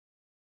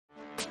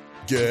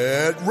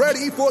Get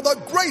ready for the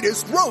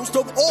greatest roast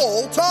of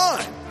all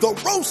time. The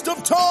Roast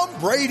of Tom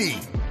Brady.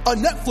 A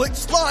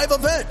Netflix live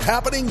event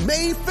happening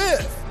May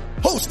 5th.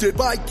 Hosted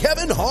by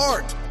Kevin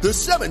Hart. The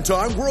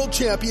 7-time world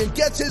champion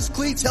gets his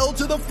cleats held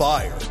to the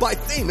fire by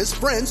famous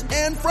friends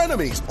and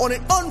frenemies on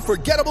an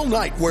unforgettable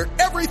night where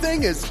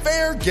everything is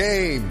fair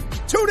game.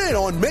 Tune in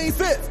on May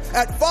 5th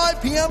at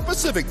 5 p.m.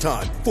 Pacific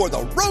time for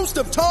the Roast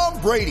of Tom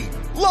Brady.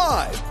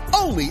 Live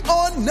only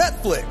on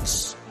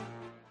Netflix.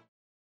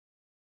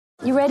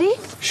 You ready?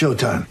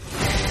 Showtime.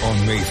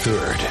 On May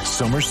 3rd,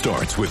 summer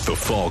starts with The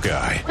Fall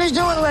Guy. What are you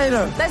doing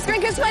later? Let's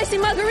drink a spicy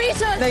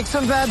margarita. Make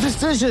some bad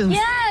decisions.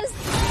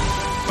 Yes!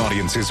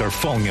 Audiences are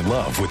falling in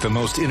love with the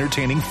most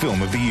entertaining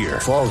film of the year.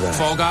 Fall Guy.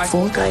 Fall Guy?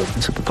 Fall Guy.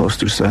 That's what the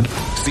poster said.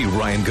 See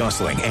Ryan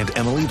Gosling and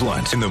Emily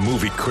Blunt in the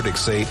movie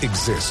critics say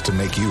exists to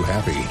make you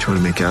happy. Trying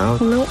to make it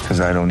out? Nope. Because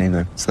I don't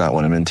either. It's not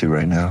what I'm into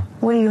right now.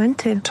 What are you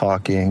into?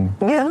 Talking.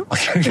 Yeah.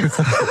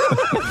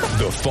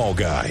 The Fall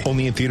Guy.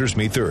 Only in theaters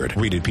May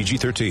 3rd. Rated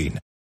PG-13.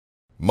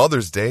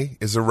 Mother's Day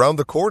is around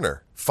the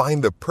corner.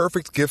 Find the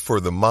perfect gift for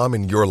the mom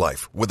in your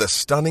life with a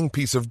stunning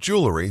piece of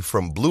jewelry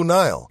from Blue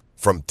Nile.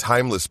 From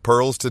timeless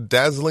pearls to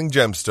dazzling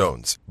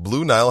gemstones,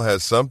 Blue Nile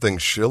has something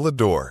she'll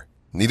adore.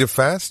 Need it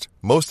fast?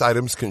 Most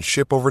items can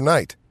ship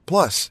overnight.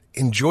 Plus,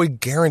 enjoy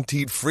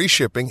guaranteed free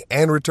shipping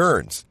and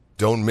returns.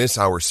 Don't miss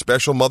our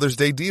special Mother's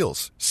Day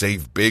deals.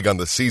 Save big on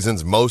the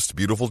season's most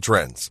beautiful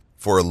trends.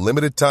 For a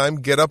limited time,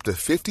 get up to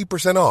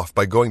 50% off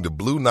by going to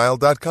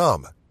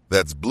BlueNile.com.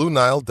 That's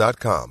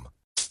BlueNile.com.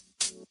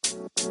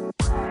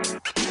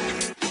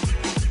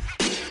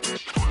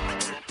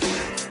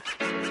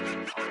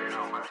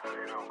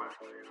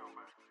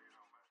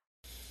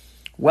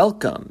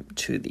 Welcome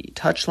to the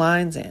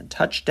Touchlines and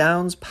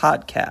Touchdowns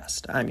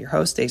podcast. I'm your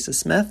host, Asa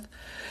Smith.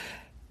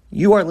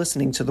 You are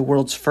listening to the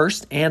world's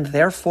first and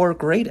therefore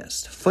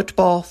greatest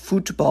football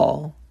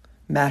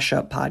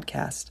mashup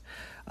podcast.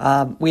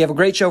 We have a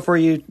great show for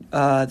you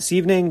this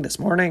evening, this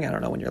morning. I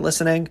don't know when you're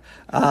listening.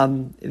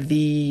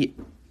 The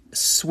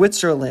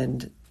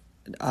Switzerland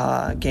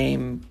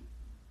game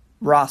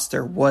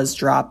roster was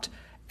dropped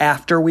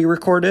after we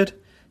recorded.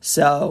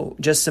 So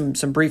just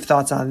some brief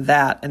thoughts on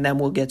that, and then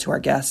we'll get to our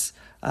guests.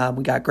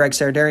 We got Greg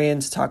Sardarian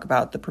to talk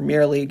about the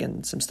Premier League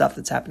and some stuff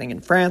that's happening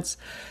in France.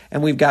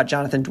 And we've got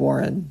Jonathan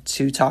Dworin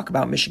to talk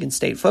about Michigan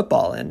State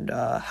football and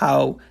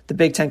how the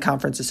Big Ten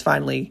Conference is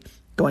finally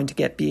going to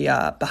get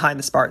behind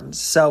the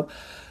Spartans. So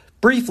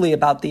briefly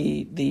about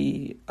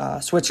the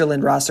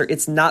Switzerland roster,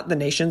 it's not the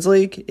Nations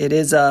League. It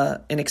is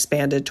an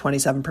expanded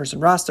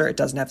 27-person roster. It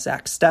doesn't have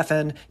Zach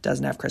Steffen. It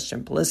doesn't have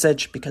Christian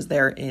Pulisic because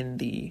they're in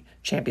the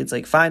Champions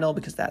League final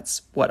because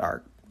that's what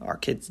our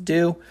kids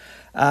do.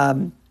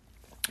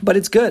 But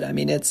it's good. I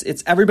mean, it's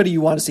everybody you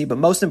want to see. But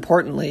most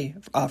importantly,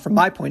 from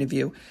my point of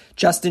view,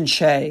 Justin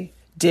Shea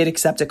did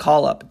accept a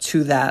call-up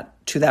to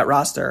that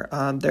roster.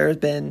 There has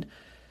been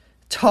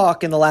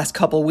talk in the last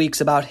couple of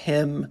weeks about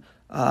him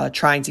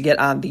trying to get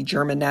on the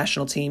German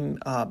national team.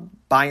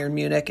 Bayern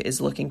Munich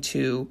is looking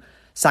to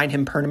sign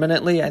him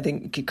permanently. I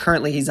think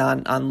currently he's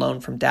on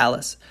loan from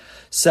Dallas.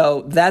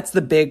 So that's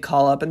the big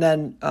call-up. And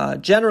then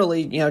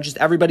generally, just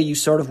everybody you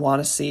sort of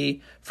want to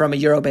see from a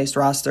Euro-based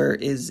roster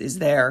is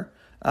there.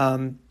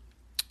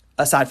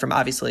 Aside from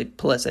obviously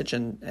Pulisic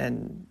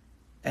and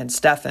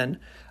Steffen.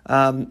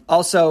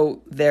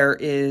 Also, there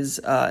is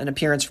an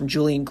appearance from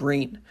Julian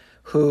Green,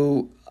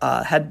 who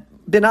had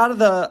been out of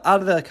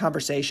the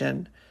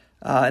conversation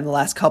in the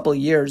last couple of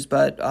years,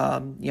 but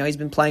he's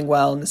been playing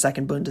well in the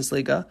second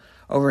Bundesliga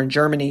over in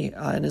Germany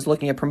and is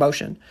looking at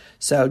promotion.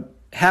 So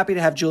happy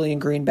to have Julian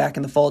Green back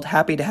in the fold.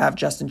 Happy to have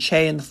Justin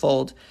Shea in the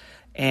fold,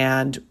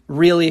 and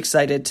really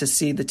excited to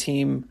see the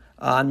team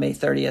on May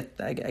 30th.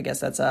 I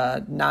guess that's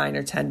 9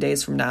 or 10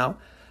 days from now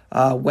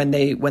when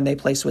they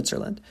play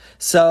Switzerland.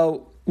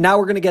 So now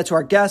we're going to get to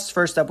our guests.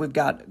 First up, we've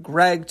got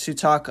Greg to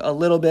talk a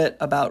little bit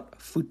about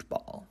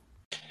football.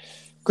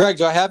 Greg,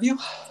 do I have you?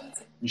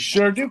 You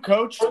sure do,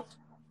 Coach.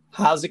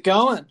 How's it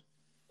going?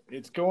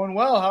 It's going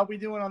well. How are we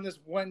doing on this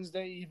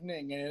Wednesday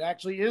evening? And it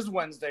actually is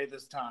Wednesday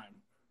this time.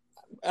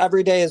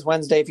 Every day is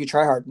Wednesday if you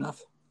try hard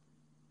enough.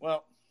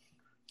 Well,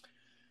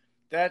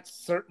 that's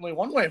certainly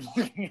one way of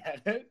looking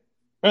at it.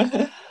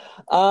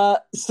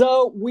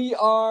 So we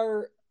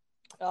are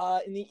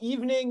in the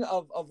evening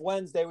of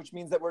Wednesday, which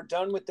means that we're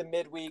done with the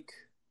midweek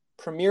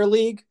Premier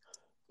League.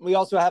 We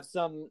also have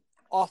some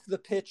off the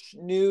pitch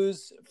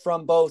news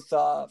from both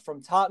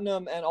from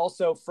Tottenham and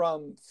also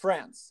from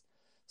France.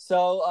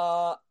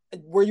 So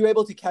were you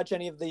able to catch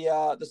any of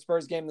the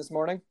Spurs game this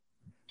morning?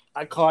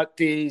 I caught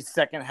the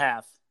second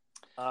half.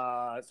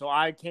 So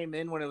I came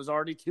in when it was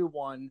already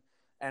 2-1,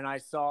 and I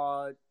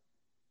saw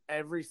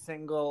every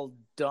single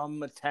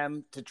dumb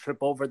attempt to trip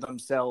over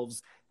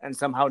themselves and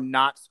somehow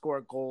not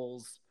score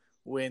goals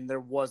when there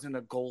wasn't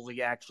a goalie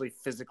actually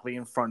physically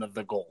in front of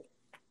the goal.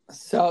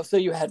 So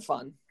you had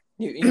fun.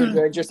 You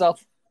enjoyed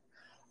yourself?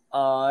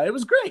 It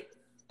was great.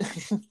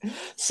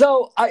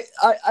 So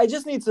I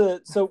just need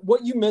to, so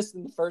what you missed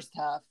in the first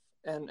half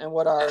and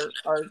what our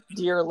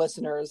dear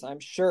listeners, I'm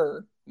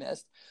sure,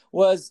 missed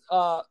was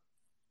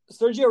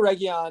Sergio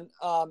Reguilon,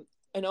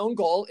 an own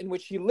goal in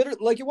which he literally,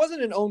 like, it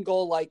wasn't an own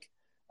goal like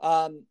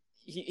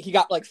he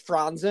got like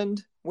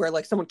Franzened, where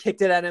like someone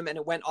kicked it at him and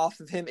it went off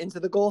of him into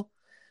the goal.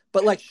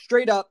 But like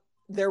straight up,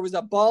 there was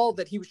a ball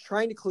that he was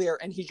trying to clear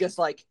and he just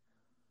like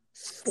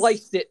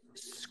sliced it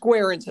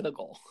square into the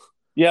goal.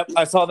 Yep,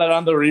 I saw that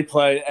on the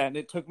replay, and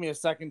it took me a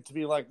second to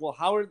be like, well,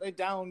 how are they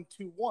down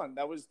 2-1?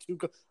 That was two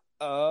goals.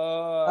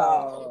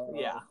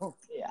 Yeah.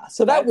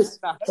 So that was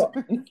not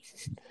fun.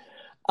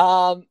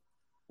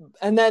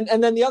 And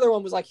then the other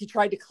one was like he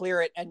tried to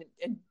clear it and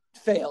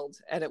failed,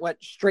 and it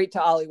went straight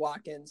to Ollie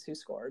Watkins, who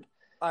scored.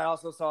 I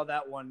also saw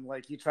that one.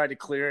 Like, he tried to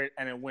clear it,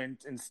 and it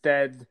went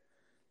instead,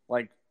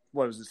 like,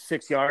 what was it,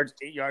 6 yards,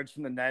 8 yards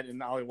from the net,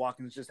 and Ollie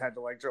Watkins just had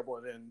to, like, dribble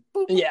it in.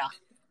 Boop.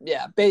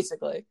 Yeah,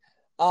 basically.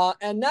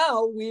 And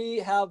now we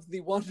have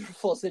the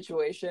wonderful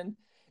situation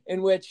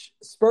in which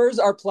Spurs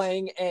are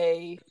playing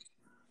a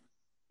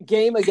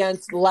game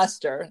against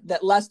Leicester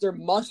that Leicester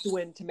must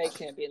win to make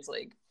Champions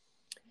League.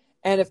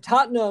 And if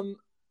Tottenham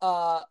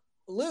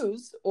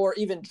lose or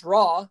even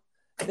draw,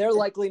 they're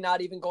likely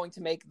not even going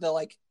to make the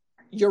like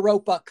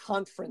Europa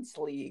Conference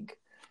League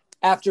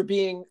after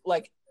being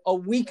like a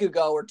week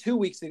ago or 2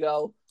 weeks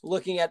ago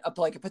looking at a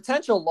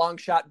potential long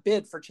shot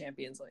bid for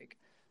Champions League.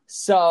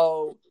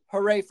 So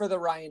hooray for the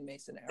Ryan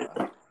Mason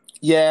era.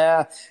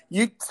 Yeah,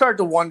 you start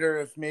to wonder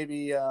if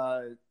maybe,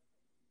 I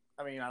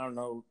don't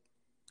know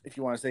if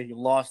you want to say he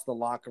lost the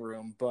locker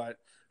room, but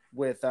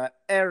with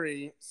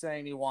Eri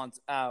saying he wants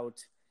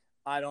out,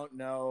 I don't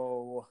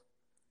know.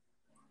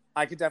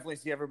 I could definitely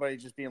see everybody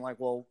just being like,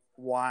 well,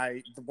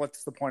 why?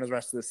 What's the point of the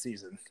rest of this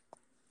season?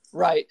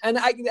 Right. And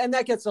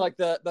that gets to like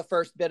the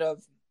first bit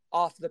of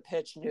off the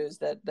pitch news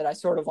that I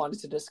sort of wanted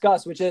to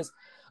discuss, which is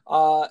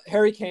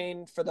Harry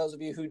Kane, for those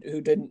of you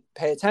who didn't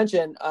pay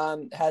attention,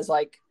 has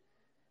like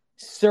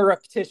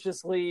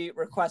surreptitiously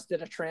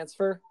requested a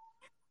transfer.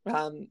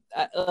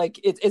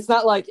 Like it's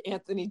not like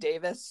Anthony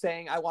Davis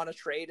saying I want to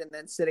trade and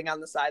then sitting on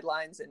the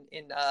sidelines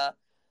in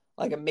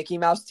like a Mickey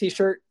Mouse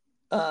t-shirt,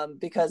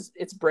 because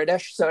it's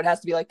British, so it has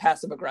to be like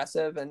passive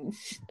aggressive and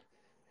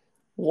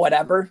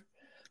whatever.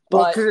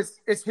 But because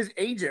it's his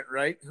agent,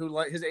 right? Who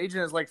like his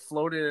agent has like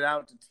floated it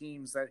out to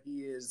teams that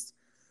he is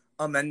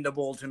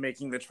amendable to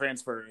making the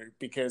transfer,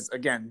 because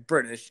again,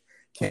 British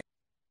can't,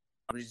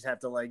 we just have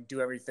to like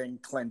do everything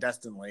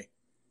clandestinely.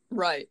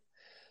 Right.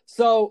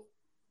 So,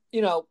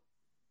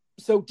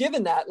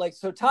 given that, like,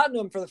 so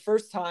Tottenham for the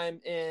first time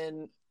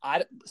in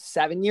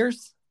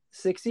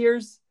 6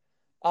 years,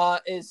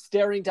 is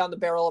staring down the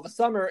barrel of a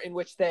summer in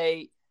which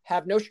they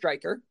have no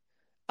striker.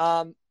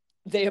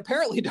 They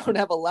apparently don't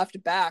have a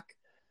left back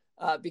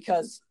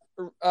because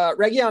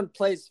Reguilon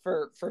plays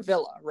for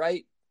Villa,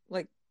 right?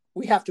 Like,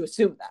 we have to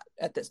assume that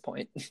at this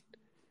point.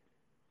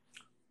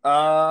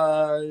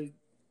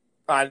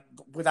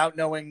 Without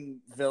knowing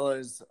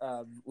Villa's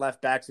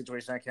left back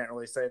situation, I can't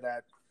really say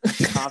that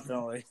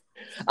confidently.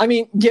 I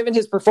mean, given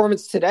his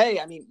performance today,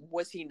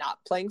 was he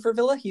not playing for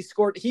Villa? He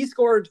scored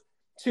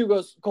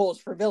 2 goals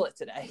for Villa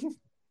today.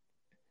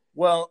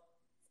 Well,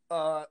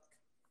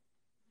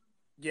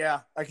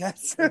 yeah, I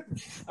guess.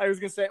 I was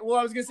gonna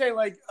say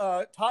like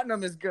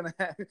Tottenham is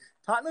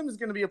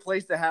gonna be a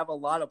place to have a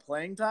lot of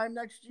playing time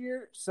next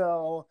year.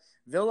 So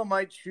Villa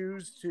might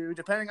choose to,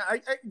 depending.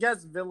 I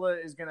guess Villa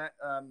is gonna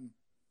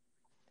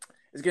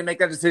make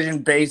that decision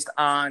based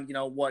on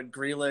what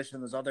Grealish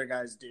and those other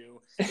guys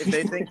do. If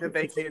they think that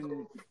they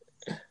can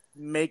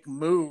make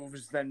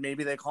moves, then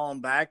maybe they call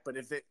him back. But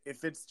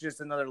if it's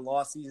just another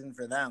lost season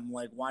for them,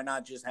 like, why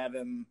not just have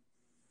him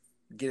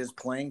get his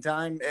playing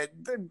time?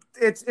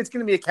 It's going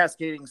to be a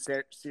cascading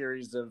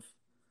series of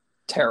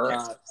terror.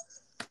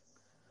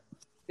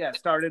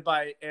 Started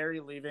by Eri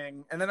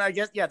leaving, and then I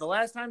guess the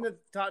last time that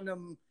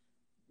Tottenham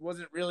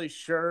wasn't really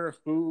sure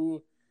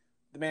who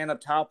the man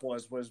up top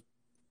was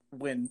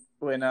when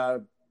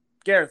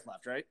Gareth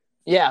left, right?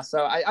 Yeah.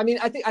 So I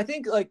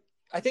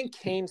think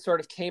Kane sort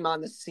of came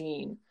on the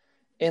scene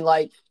in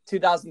like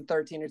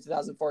 2013 or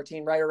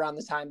 2014, right around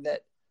the time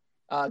that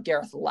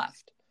Gareth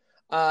left.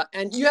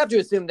 And you have to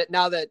assume that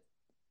now that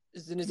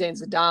Zinedine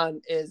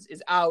Zidane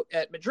is out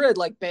at Madrid,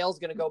 like, Bale's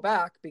going to go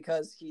back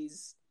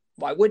because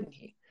why wouldn't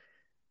he?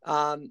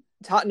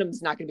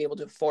 Tottenham's not going to be able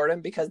to afford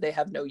him because they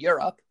have no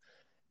Europe.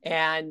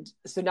 And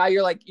so now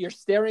you're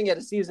staring at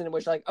a season in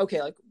which, like,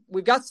 okay, like,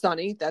 we've got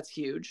Sonny, that's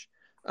huge.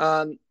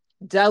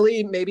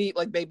 Dele,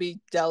 maybe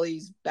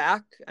Dele's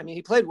back. I mean,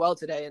 he played well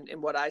today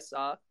in what I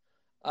saw.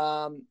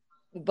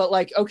 But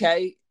like,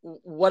 okay,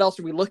 what else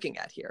are we looking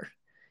at here?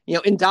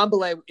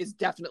 Ndombele is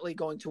definitely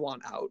going to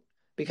want out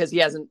because he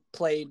hasn't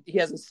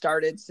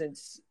started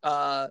since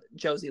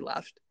Josie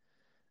left.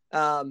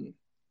 Hardly.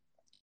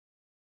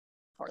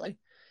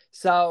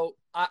 So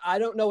I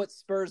don't know what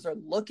Spurs are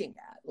looking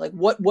at. Like,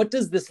 what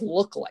does this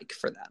look like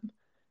for them?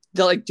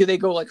 Do they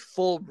go like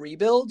full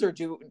rebuild,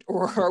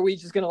 or are we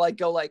just gonna like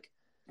go like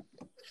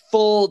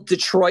full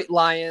Detroit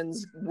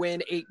Lions,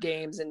 win 8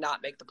 games and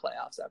not make the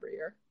playoffs every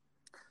year?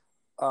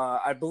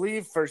 I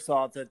believe first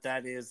off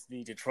that is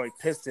the Detroit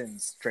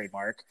Pistons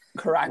trademark.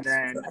 Correct.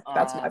 And then,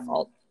 that's my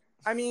fault.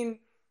 I mean,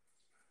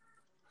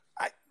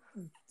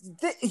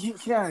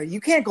 Yeah,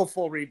 you can't go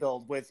full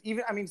rebuild with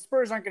even. I mean,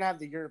 Spurs aren't going to have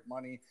the Europe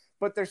money,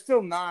 but they're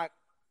still not,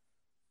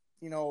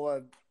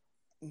 a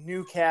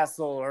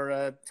Newcastle or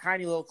a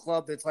tiny little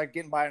club that's like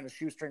getting by on a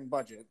shoestring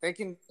budget. They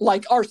can,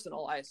 like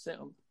Arsenal, I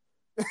assume.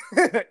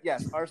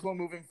 yes, Arsenal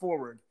moving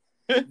forward.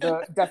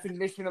 The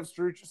definition of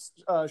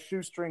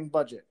shoestring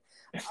budget.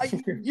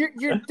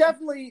 You're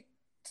definitely.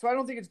 So I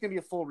don't think it's going to be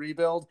a full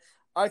rebuild.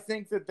 I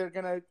think that they're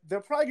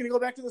probably going to go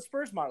back to the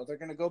Spurs model. They're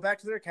going to go back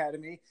to their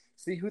academy,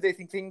 see who they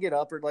think they can get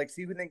up, or like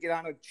see who they can get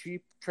on a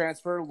cheap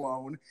transfer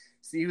loan,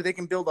 see who they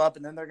can build up,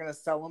 and then they're going to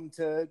sell them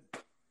to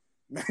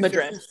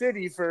Madrid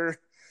City for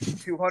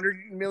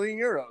 200 million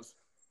euros.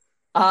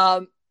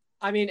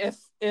 I mean,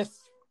 if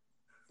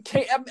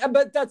Kane,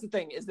 but that's the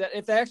thing is that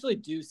if they actually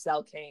do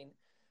sell Kane,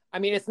 I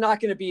mean, it's not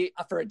going to be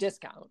for a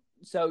discount.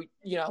 So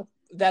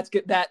that's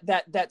good.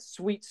 That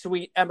sweet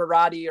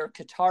Emirati or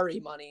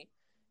Qatari money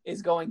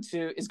is going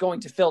to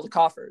fill the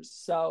coffers.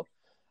 So,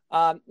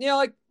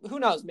 like who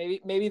knows?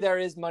 Maybe there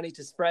is money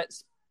to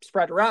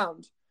spread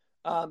around,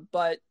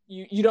 but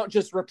you don't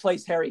just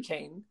replace Harry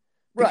Kane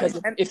because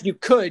if you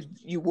could,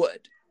 you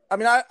would. I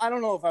mean, I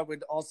don't know if I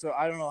would also.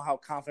 I don't know how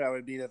confident I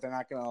would be that they're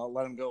not going to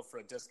let him go for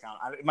a discount.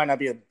 It might not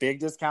be a big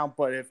discount,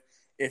 but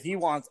if he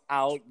wants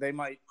out, they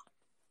might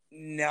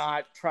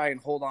not try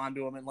and hold on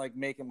to him and like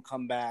make him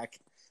come back.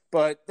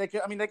 But they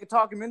could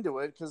talk him into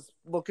it because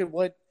look at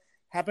what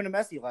happened to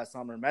Messi last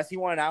summer. Messi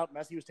wanted out.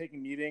 Messi was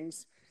taking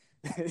meetings.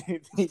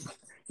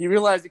 He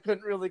realized he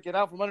couldn't really get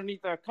out from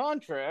underneath that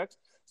contract.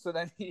 So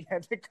then he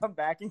had to come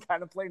back and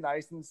kind of play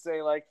nice and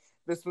say, like,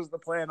 this was the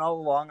plan all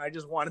along. I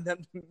just wanted them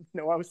to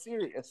know I was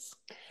serious.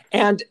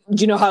 And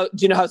do you know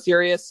how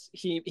serious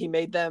he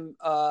made them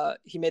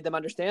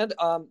understand?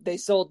 They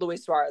sold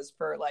Luis Suarez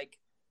for like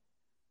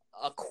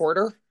a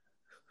quarter.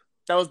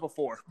 That was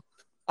before.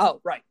 Oh,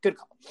 right. Good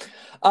call.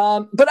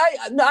 But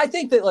I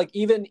think that like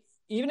even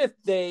if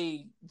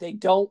they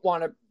don't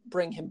want to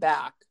bring him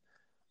back,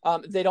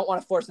 they don't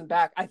want to force him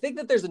back. I think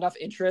that there's enough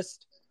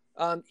interest,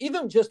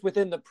 even just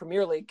within the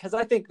Premier League, because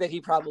I think that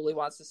he probably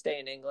wants to stay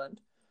in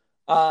England.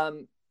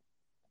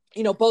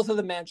 Both of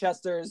the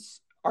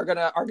Manchesters are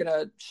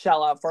gonna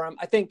shell out for him.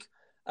 I think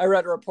I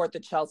read a report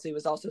that Chelsea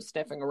was also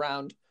sniffing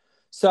around.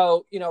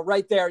 So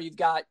right there you've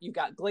got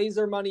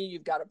Glazer money,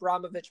 you've got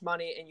Abramovich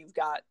money, and you've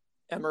got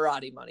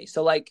Emirati money.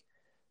 So like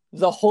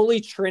the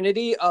holy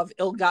trinity of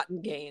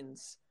ill-gotten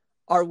gains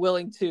are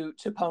willing to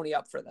pony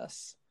up for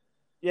this.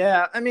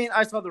 Yeah, I mean,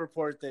 I saw the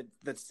report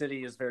that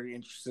City is very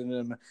interested in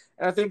him,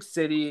 and I think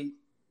City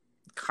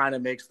kind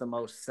of makes the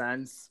most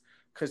sense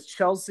because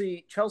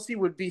Chelsea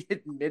would be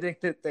admitting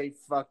that they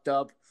fucked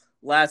up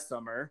last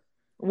summer.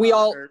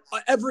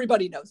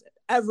 Everybody knows it.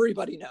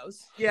 Everybody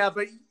knows. Yeah,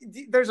 but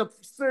there's a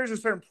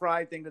certain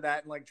pride thing to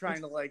that, and like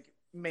trying to like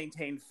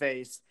maintain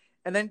face.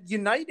 And then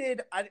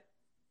United,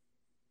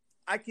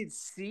 I could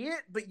see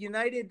it, but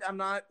United, I'm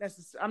not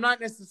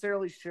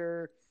necessarily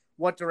sure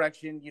what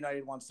direction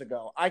United wants to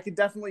go. I could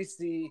definitely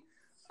see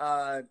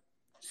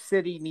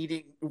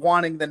City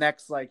wanting the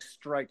next like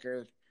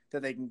striker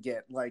that they can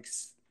get. Like,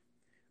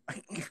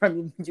 I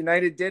mean,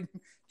 United did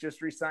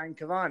just re-sign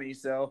Cavani,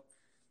 so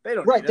they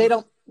don't. Right, they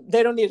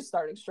don't need a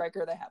starting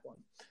striker. They have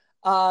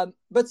one.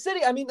 But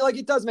City, I mean, like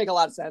it does make a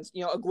lot of sense.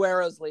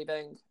 Aguero's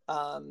leaving.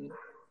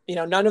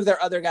 None of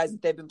their other guys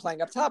that they've been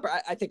playing up top,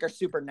 I think, are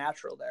super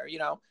natural there.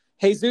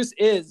 Jesus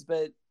is,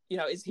 but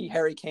is he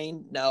Harry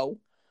Kane? No.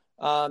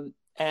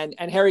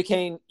 And Harry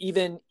Kane,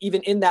 even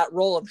in that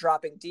role of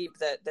dropping deep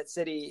that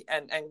City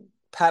and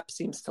Pep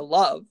seems to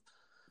love,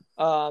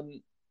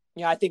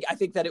 I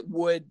think that it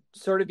would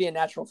sort of be a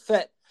natural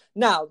fit.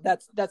 Now,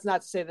 that's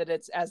not to say that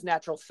it's as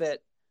natural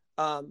fit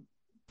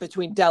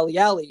between Dele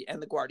Alli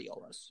and the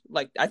Guardiolas.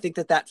 Like, I think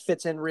that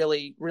fits in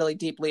really, really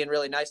deeply and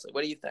really nicely.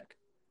 What do you think?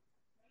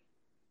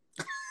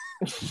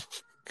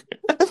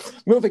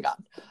 Moving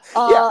on.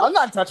 I'm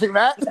not touching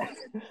that.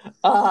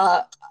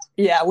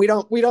 Yeah, we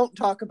don't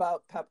talk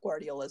about Pep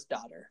Guardiola's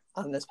daughter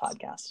on this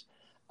podcast.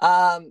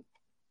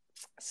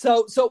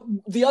 So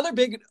the other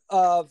big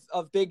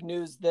big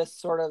news this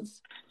sort of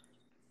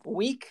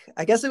week,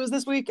 I guess it was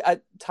this week.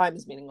 Time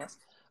is meaningless.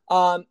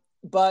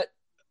 But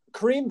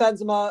Karim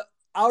Benzema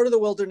out of the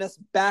wilderness,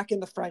 back in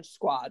the French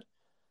squad.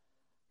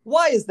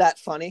 Why is that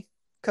funny,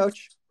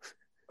 Coach?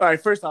 All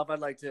right, first off, I'd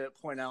like to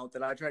point out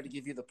that I tried to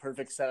give you the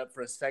perfect setup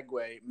for a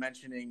segue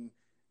mentioning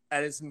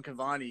Edinson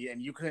Cavani,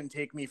 and you couldn't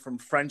take me from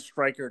French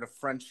striker to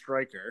French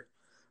striker.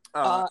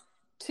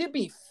 To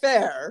be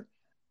fair,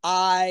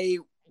 I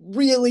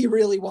really,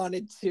 really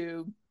wanted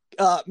to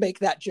make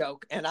that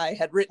joke, and I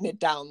had written it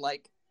down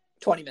like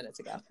 20 minutes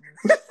ago.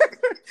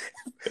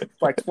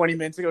 Like 20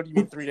 minutes ago? Do you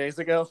mean 3 days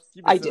ago?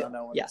 I do.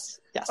 Yes.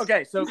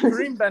 Okay, so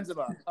Karim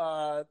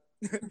Benzema.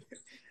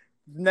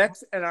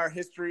 Next in our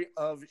history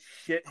of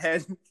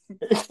shithead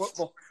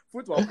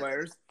football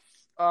players,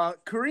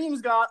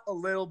 Karim's got a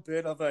little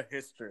bit of a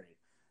history.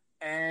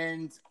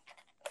 And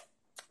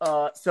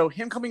so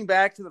him coming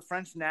back to the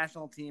French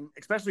national team,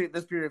 especially at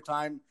this period of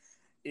time,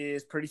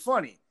 is pretty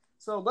funny.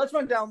 So let's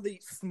run down the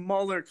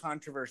smaller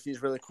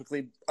controversies really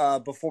quickly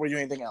before we do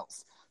anything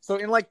else. So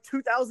in like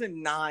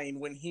 2009,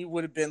 when he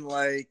would have been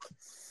like,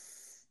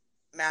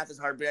 math is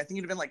hard, but I think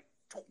he'd have been like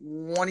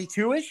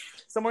 22-ish,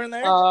 somewhere in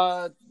there.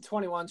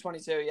 21,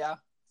 22, yeah.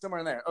 Somewhere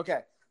in there.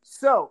 Okay.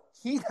 So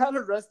he got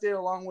arrested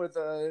along with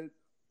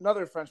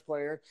another French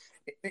player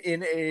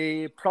in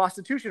a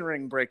prostitution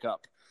ring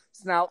breakup.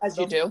 So now, as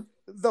you do.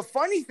 The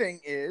funny thing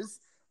is,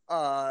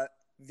 not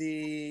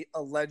the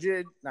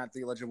alleged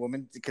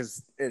woman,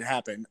 because it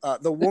happened.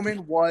 The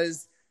woman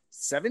was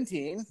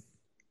 17.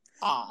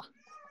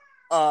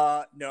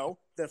 No,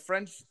 the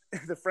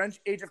French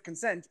age of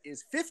consent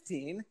is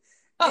 15,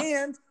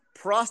 and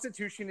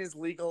prostitution is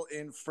legal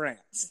in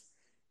France,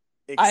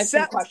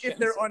 except if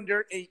they're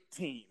under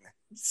 18.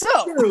 So,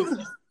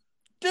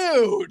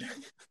 dude.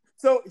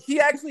 So he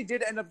actually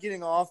did end up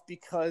getting off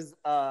because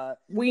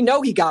we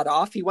know he got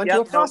off. He went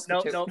to a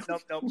prostitute. No.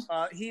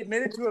 He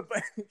admitted to it,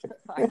 but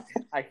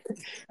I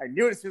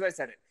knew it as soon as I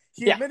said it.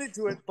 He admitted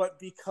to it, but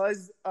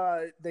because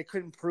they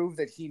couldn't prove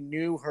that he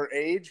knew her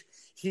age,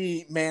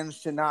 he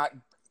managed to not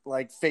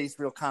face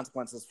real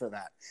consequences for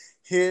that.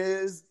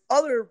 His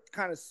other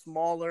kind of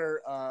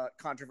smaller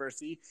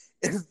controversy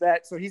is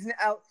that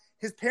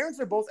his parents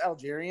are both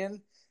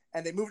Algerian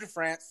and they moved to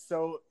France,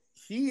 so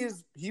he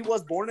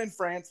was born in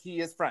France. He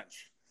is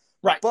French,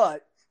 right?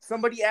 But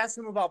somebody asked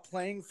him about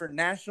playing for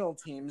national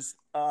teams,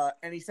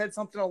 and he said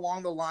something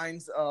along the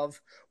lines of,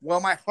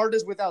 "Well, my heart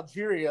is with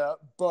Algeria,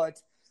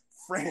 but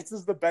France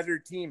is the better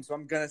team, so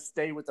I'm gonna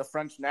stay with the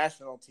French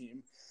national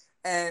team."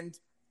 And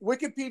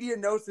Wikipedia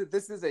notes that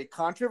this is a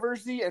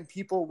controversy and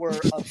people were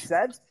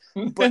upset,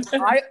 but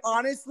I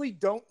honestly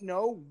don't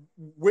know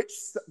which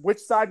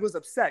side was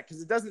upset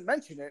because it doesn't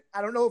mention it.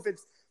 I don't know if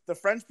it's the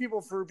French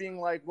people for being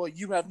like, well,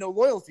 you have no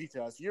loyalty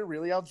to us, you're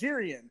really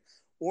Algerian,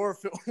 or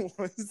if it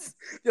was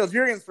the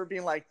Algerians for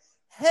being like,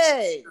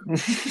 hey,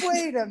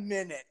 wait a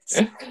minute.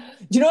 Do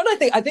you know what I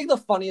think? I think the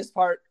funniest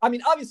part, I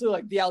mean,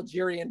 obviously the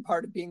Algerian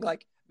part of being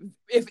like,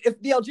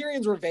 if the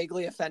Algerians were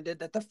vaguely offended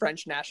that the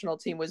French national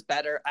team was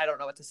better, I don't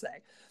know what to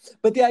say.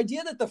 But the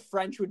idea that the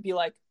French would be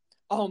like,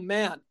 oh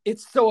man,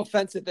 it's so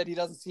offensive that he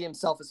doesn't see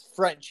himself as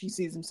French. He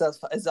sees himself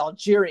as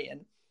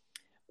Algerian.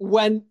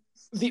 When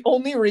the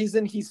only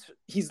reason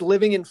he's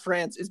living in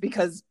France is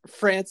because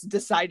France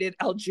decided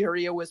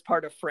Algeria was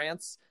part of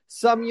France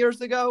some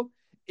years ago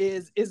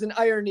is an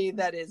irony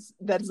that is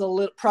a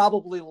little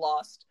probably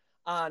lost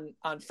on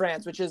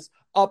France, which is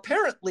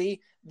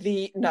apparently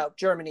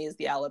Germany is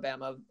the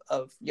Alabama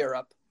of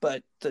Europe,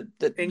 but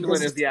the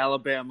England is the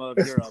Alabama of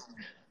Europe.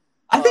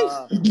 I think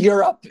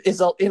Europe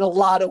is in a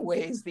lot of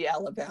ways the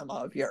Alabama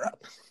of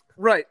Europe.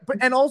 Right.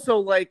 And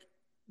also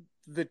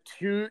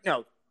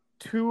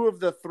two of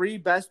the three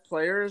best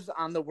players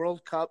on the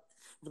World Cup,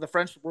 the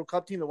French World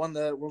Cup team that won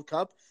the World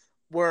Cup,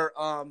 were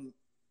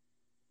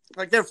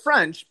they're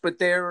French, but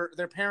their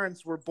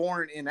parents were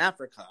born in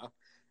Africa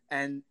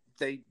and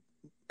they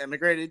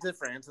emigrated to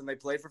France and they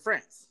played for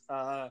France,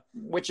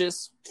 which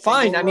is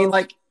fine. I mean,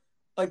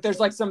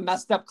 there's some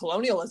messed up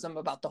colonialism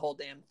about the whole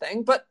damn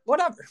thing, but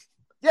whatever.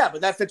 Yeah,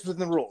 but that fits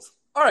within the rules.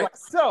 All right,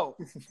 so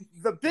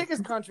the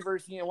biggest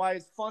controversy and why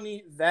it's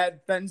funny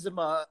that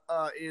Benzema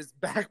is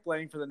back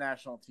playing for the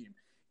national team.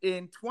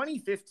 In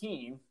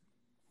 2015,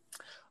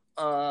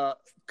 Karim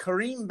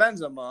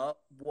Benzema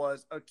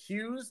was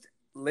accused,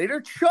 later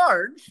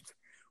charged,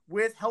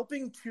 with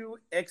helping to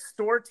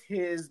extort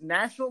his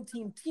national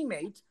team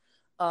teammate,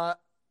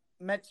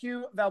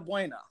 Mathieu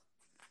Valbuena.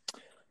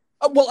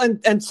 Well,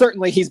 and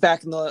certainly he's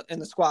back in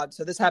the squad.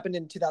 So this happened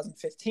in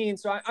 2015.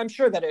 So I'm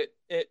sure that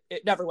it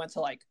never went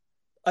to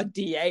a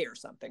DA or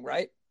something,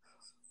 right?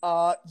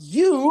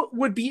 You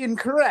would be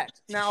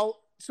incorrect. Now,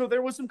 so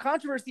there was some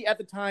controversy at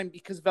the time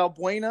because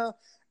Valbuena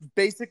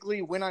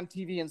basically went on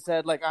TV and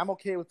said, I'm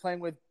okay with playing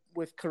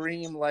with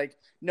Karim,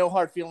 no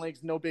hard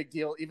feelings, no big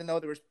deal, even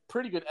though there was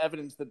pretty good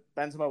evidence that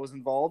Benzema was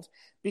involved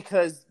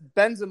because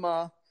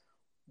Benzema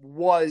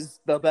was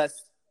the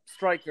best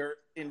striker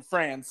in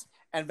France.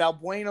 And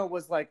Valbuena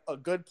was a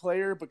good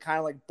player, but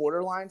kind of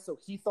borderline. So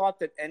he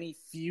thought that any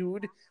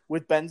feud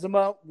with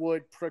Benzema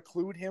would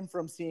preclude him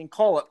from seeing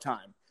call-up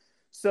time.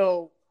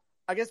 So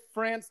I guess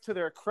France, to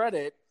their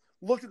credit,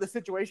 looked at the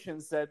situation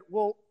and said,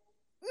 well,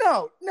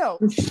 no.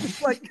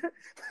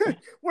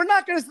 We're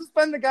not going to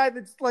suspend the guy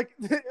that's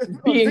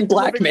being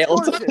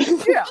blackmailed.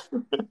 Yeah.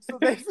 So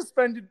they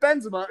suspended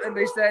Benzema and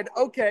they said,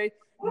 okay,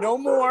 no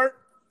more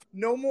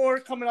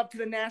coming up to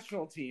the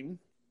national team.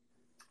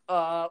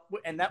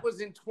 And that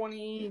was in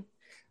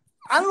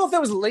I don't know if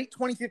that was late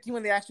 2015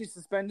 when they actually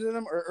suspended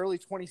him or early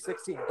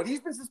 2016, but he's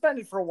been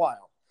suspended for a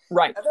while.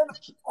 Right.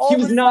 He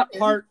was not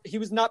part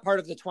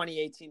of the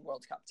 2018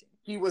 World Cup team.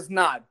 He was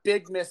not.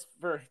 Big miss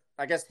for,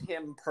 I guess,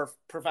 him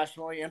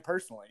professionally and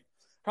personally.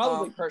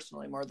 Probably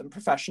personally more than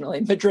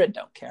professionally. Madrid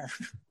don't care.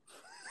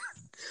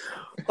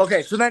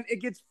 Okay, so then it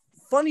gets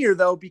funnier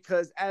though,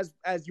 because as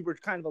you were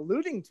kind of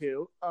alluding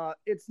to,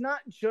 it's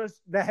not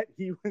just that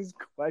he was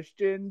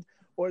questioned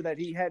or that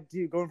he had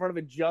to go in front of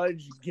a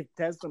judge, give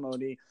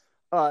testimony.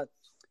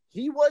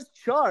 He was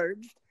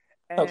charged,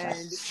 and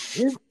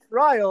his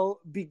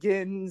trial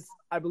begins,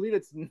 I believe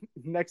it's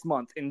next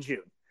month in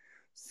June.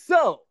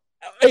 So,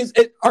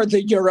 Are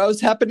the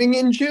Euros happening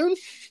in June?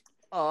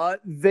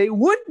 they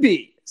would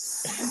be.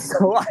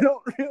 So I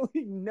don't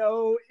really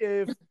know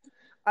if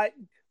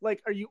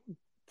are you?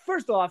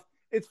 First off,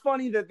 it's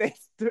funny that they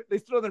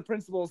throw their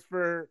principals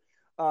for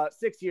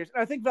 6 years.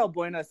 And I think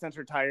Valbuena since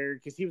retired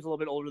because he was a little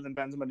bit older than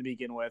Benzema to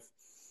begin with.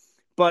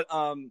 But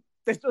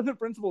they throw their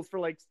principals for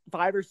like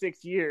 5 or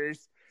 6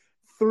 years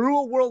through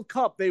a World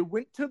Cup. They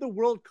went to the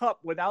World Cup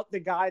without the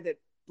guy that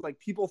like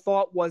people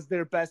thought was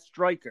their best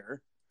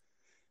striker.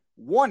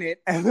 Won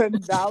it, and then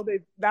now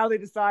they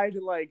decide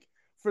like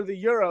for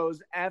the Euros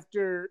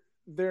after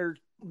the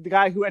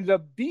guy who ended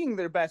up being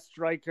their best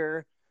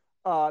striker,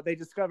 they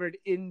discovered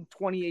in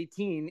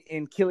 2018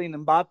 in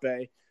Kylian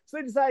Mbappe. So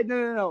they decide,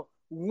 no,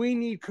 we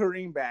need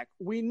Karim back.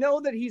 We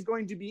know that he's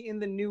going to be in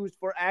the news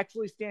for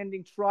actually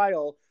standing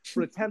trial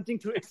for attempting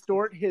to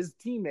extort his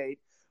teammate,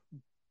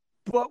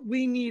 but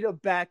we need a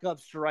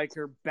backup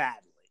striker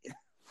badly.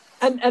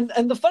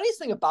 And the funniest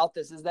thing about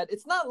this is that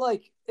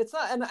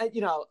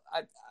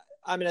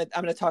I'm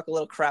gonna talk a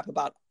little crap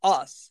about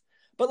us,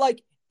 but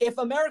like if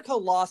America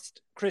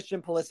lost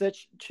Christian Pulisic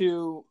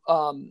to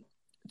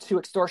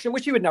extortion,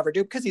 which he would never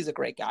do because he's a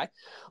great guy,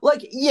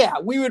 like yeah,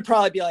 we would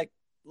probably be like,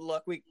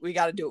 look, we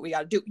got to do what we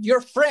got to do.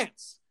 You're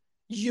France,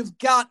 you've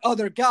got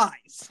other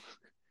guys.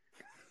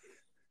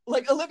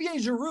 Like Olivier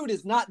Giroud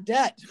is not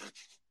dead.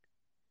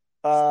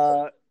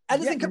 Edinson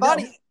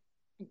Cavani,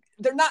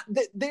 they're not.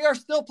 They are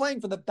still playing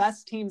for the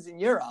best teams in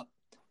Europe.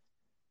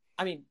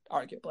 I mean,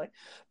 arguably,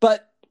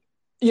 but.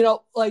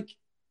 Like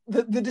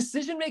the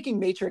decision-making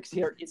matrix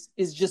here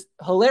is just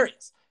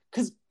hilarious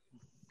because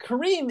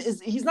Karim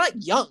he's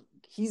not young.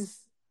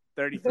 He's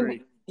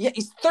 33. Yeah,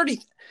 he's 30.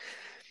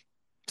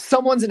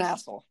 Someone's an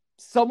asshole.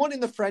 Someone in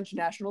the French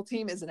national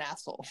team is an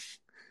asshole.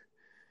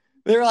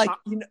 They're like,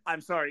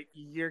 I'm sorry,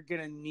 you're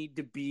going to need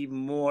to be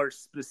more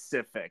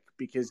specific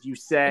because you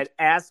said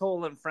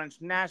asshole in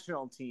French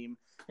national team.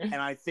 And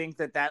I think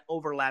that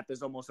overlap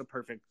is almost a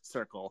perfect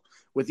circle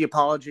with the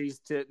apologies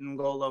to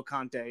N'Golo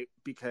Kante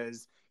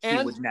because he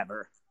would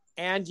never.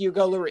 And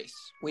Hugo Lloris.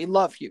 We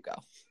love Hugo.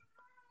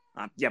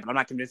 Yeah, but I'm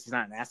not convinced he's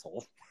not an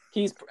asshole.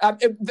 He's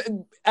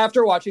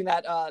after watching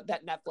that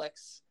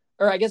Netflix,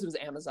 or I guess it was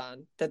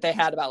Amazon, that they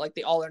had about like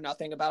the all or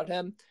nothing about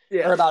him,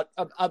 or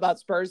about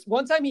Spurs.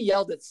 One time he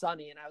yelled at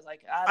Sonny, and I was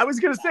like, I was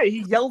gonna say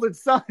he yelled at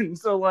Son,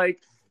 so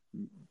like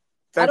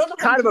that's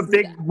kind of a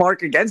big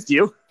mark against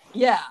you.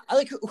 Yeah, I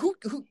like who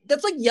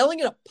that's like yelling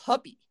at a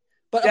puppy,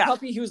 but a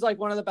puppy who's like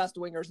one of the best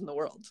wingers in the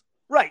world.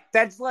 Right.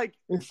 That's like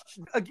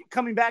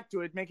coming back to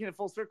it, making it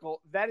full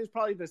circle. That is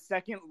probably the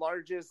second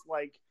largest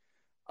like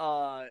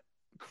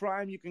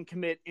crime you can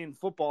commit in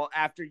football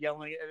after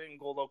yelling at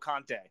N'Golo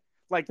Kante.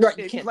 Like,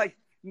 like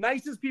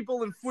nicest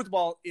people in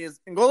football is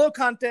N'Golo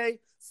Kante,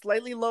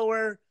 slightly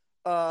lower,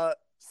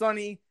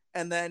 Sonny,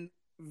 and then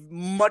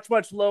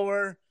much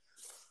lower.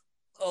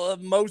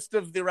 Most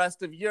of the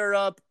rest of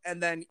Europe,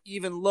 and then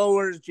even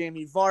lower is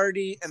Jamie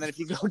Vardy, and then if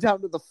you go down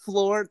to the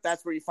floor,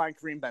 that's where you find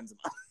Karim Benzema.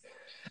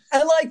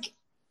 And like,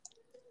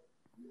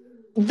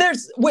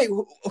 there's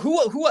who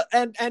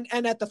and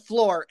at the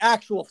floor,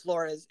 actual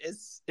floor is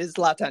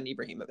Zlatan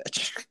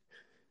Ibrahimovic.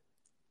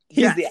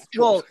 He's the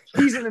actual. Well,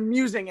 he's an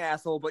amusing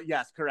asshole, but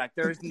yes, correct.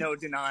 There is no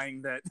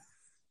denying that.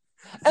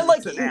 And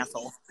like an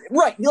asshole,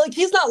 right? Like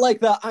he's not like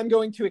the I'm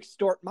going to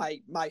extort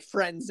my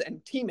friends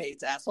and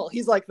teammates asshole.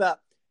 He's like the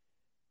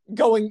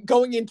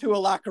going into a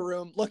locker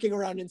room, looking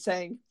around and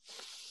saying,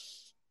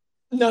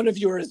 none of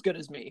you are as good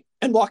as me,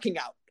 and walking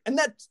out. And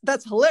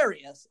that's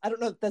hilarious. I don't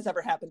know if that's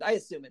ever happened. I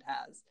assume it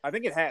has. I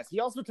think it has. He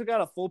also took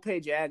out a full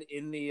page ad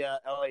in the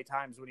LA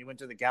Times when he went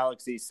to the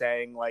Galaxy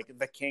saying like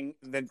the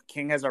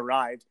king has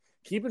arrived.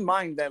 Keep in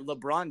mind that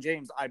LeBron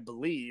James, I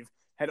believe,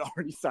 had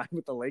already signed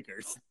with the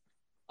Lakers.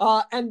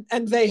 And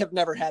they have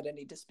never had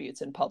any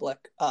disputes in public.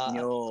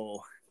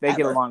 No, they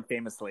get along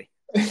famously.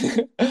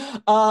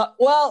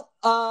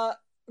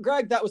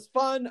 Greg, that was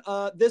fun.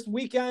 This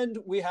weekend,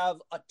 we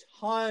have a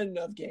ton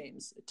of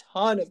games.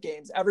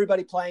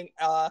 Everybody playing,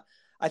 I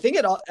think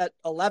at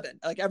 11.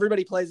 Like,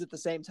 everybody plays at the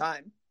same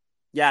time.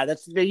 Yeah,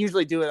 they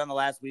usually do it on the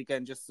last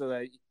weekend just so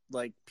that,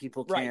 like,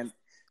 people can't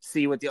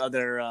see what the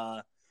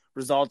other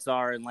results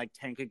are and, like,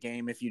 tank a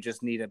game if you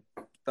just need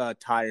a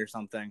tie or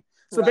something.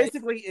 So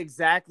basically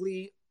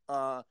exactly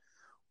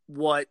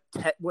what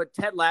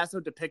Ted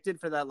Lasso depicted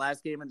for that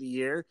last game of the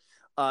year.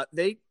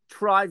 They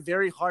try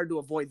very hard to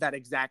avoid that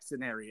exact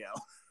scenario.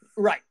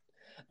 Right.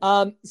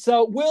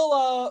 So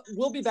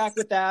we'll be back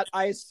with that.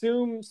 I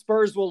assume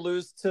Spurs will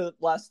lose to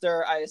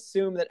Leicester. I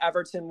assume that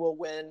Everton will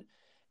win.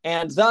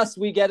 And thus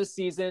we get a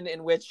season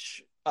in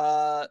which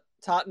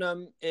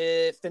Tottenham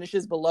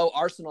finishes below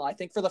Arsenal, I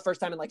think for the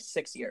first time in like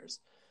 6 years.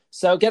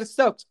 So get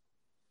stoked.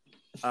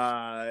 Do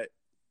I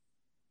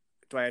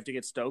have to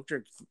get stoked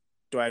or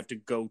do I have to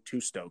go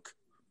to Stoke?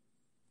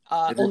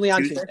 Only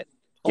on Tuesday.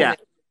 Yeah.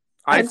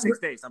 I have 6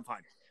 days. I'm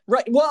fine.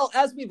 Right. Well,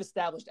 as we've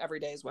established, every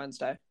day is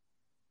Wednesday.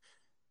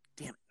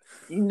 Damn it.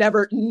 You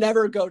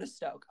never go to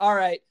Stoke. All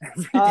right.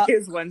 Every day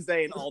is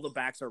Wednesday and all the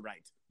backs are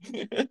right.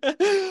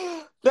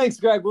 Thanks,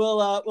 Greg.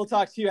 We'll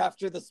talk to you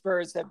after the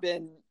Spurs have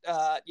been,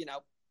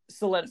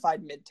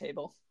 solidified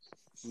mid-table.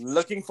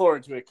 Looking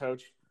forward to it,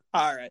 Coach.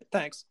 All right.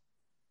 Thanks.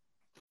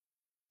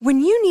 When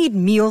you need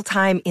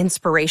mealtime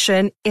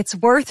inspiration, it's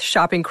worth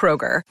shopping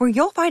Kroger, where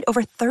you'll find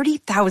over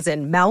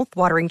 30,000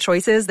 mouth-watering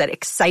choices that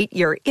excite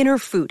your inner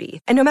foodie.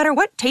 And no matter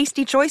what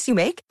tasty choice you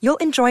make, you'll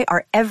enjoy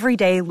our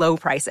everyday low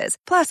prices,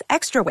 plus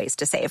extra ways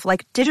to save,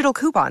 like digital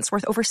coupons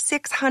worth over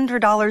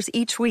 $600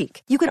 each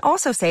week. You can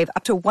also save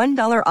up to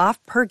 $1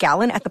 off per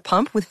gallon at the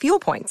pump with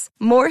fuel points.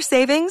 More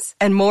savings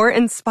and more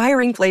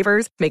inspiring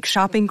flavors make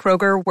shopping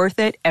Kroger worth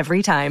it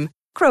every time.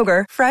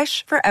 Kroger,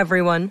 fresh for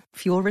everyone.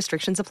 Fuel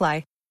restrictions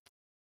apply.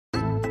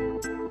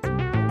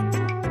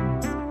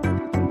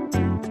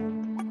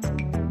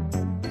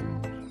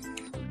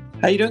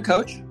 How you doing,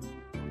 Coach?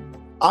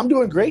 I'm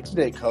doing great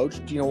today,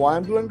 Coach. Do you know why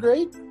I'm doing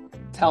great?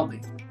 Tell me.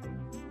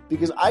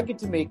 Because I get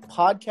to make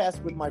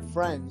podcasts with my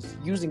friends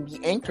using the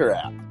Anchor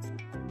app.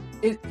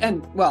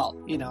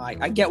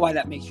 I get why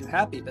that makes you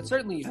happy, but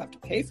certainly you have to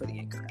pay for the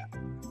Anchor app.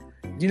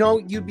 You know,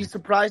 you'd be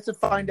surprised to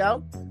find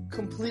out,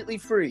 completely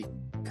free.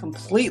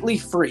 Completely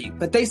free,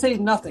 but they say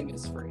nothing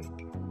is free.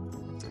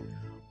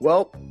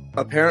 Well,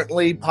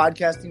 apparently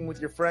podcasting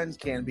with your friends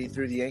can be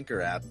through the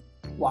Anchor app.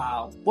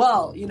 Wow.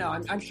 Well,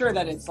 I'm sure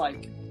that it's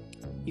like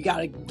you got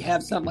to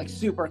have some like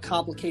super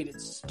complicated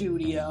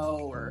studio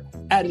or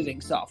editing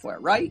software,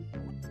 right?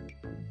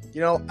 You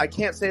know, I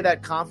can't say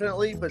that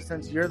confidently, but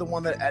since you're the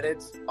one that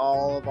edits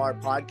all of our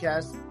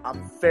podcasts,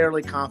 I'm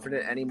fairly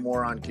confident any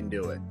moron can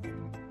do it.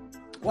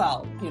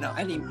 Well,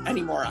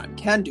 any moron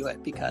can do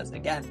it because,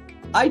 again,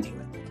 I do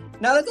it.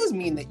 Now, that doesn't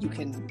mean that you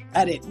can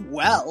edit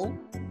well.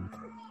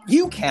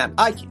 You can.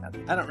 I can't.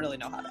 I don't really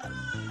know how to edit.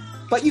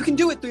 But you can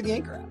do it through the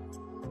Anchor app.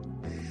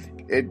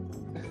 It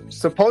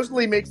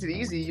supposedly makes it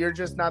easy. You're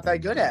just not that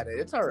good at it.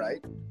 It's all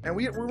right. And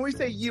when we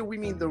say you, we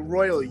mean the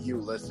royal you,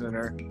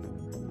 listener.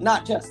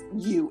 Not just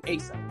you,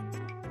 Asa.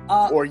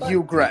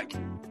 You, Greg.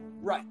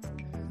 Right.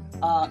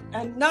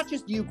 And not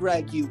just you,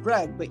 Greg,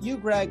 but you,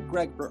 Greg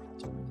Berhalter.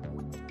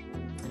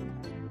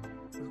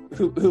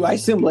 Who I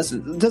assume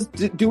listens.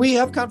 Do we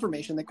have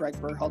confirmation that Greg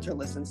Berhalter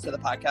listens to the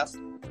podcast?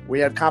 We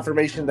have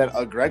confirmation that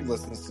Greg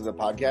listens to the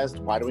podcast.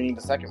 Why do we need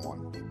a second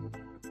one?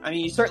 I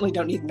mean, you certainly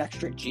don't need an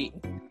extra G.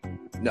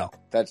 No,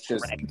 that's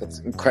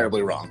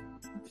incredibly wrong.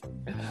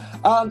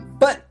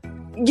 But,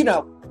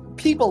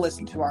 people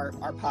listen to our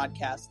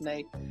podcast and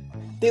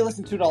they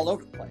listen to it all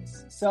over the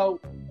place. So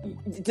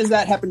does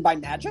that happen by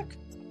magic?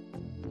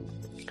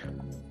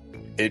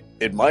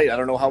 It might. I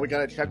don't know how we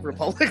got a Czech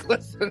Republic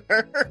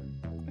listener.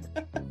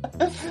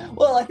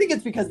 Well, I think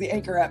it's because the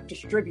Anchor app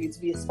distributes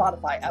via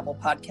Spotify, Apple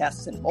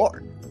Podcasts, and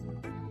more.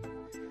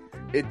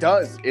 It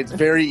does. It's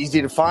very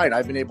easy to find.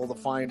 I've been able to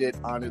find it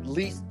on at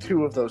least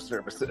 2 of those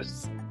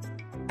services.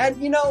 And,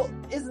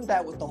 isn't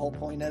that what the whole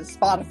point is?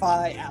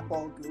 Spotify,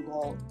 Apple,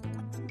 Google.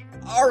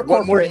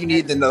 What more do you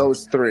need than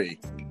those 3?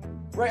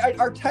 Right.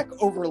 Our tech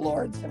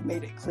overlords have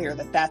made it clear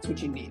that that's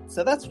what you need.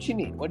 So that's what you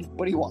need. What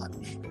do you want?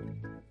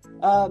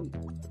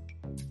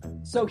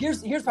 So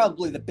here's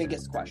probably the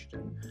biggest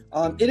question.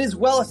 It is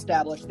well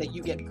established that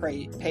you get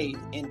paid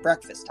in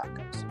breakfast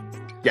tacos.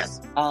 Yes.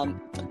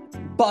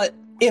 But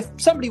if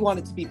somebody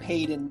wanted to be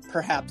paid in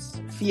perhaps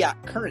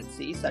fiat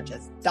currency, such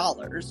as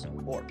dollars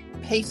or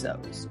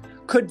pesos,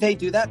 could they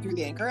do that through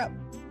the Anchor app?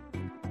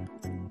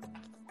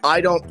 I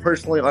don't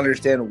personally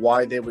understand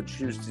why they would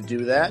choose to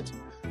do that.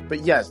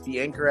 But yes, the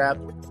Anchor app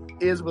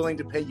is willing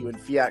to pay you in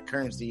fiat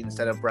currency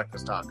instead of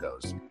breakfast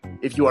tacos,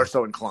 if you are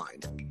so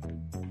inclined.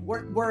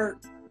 We're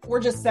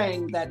just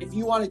saying that if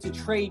you wanted to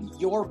trade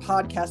your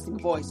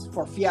podcasting voice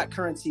for fiat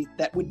currency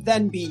that would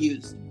then be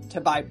used to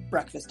buy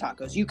breakfast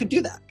tacos, you could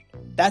do that.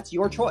 That's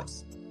your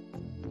choice.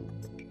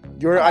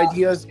 Your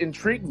ideas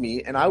intrigue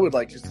me, and I would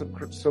like to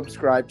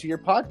subscribe to your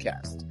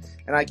podcast.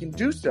 And I can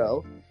do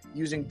so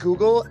using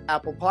Google,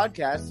 Apple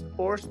Podcasts,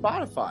 or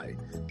Spotify.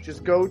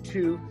 Just go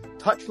to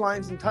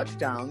Touchlines and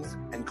Touchdowns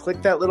and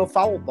click that little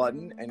follow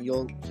button, and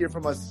you'll hear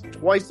from us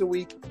twice a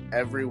week,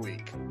 every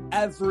week.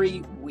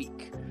 Every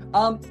week.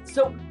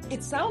 So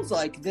it sounds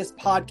like this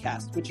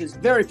podcast, which is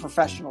very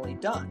professionally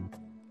done,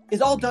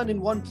 is all done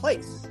in one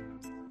place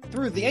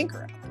through the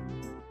Anchor app.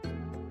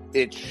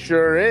 It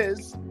sure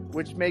is,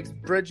 which makes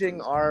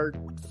bridging our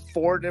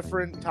 4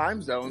 different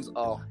time zones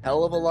a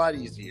hell of a lot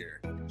easier.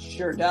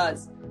 Sure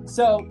does.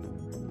 So,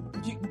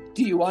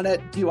 do you want to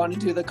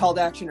do the call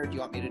to action, or do you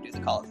want me to do the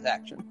call to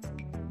action?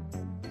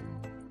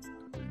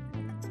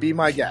 Be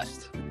my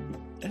guest.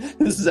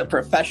 This is a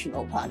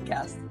professional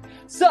podcast.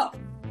 So,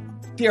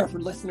 dear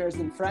listeners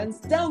and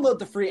friends, download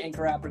the free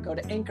Anchor app or go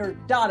to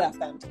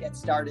anchor.fm to get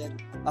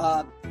started.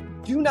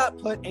 Do not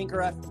put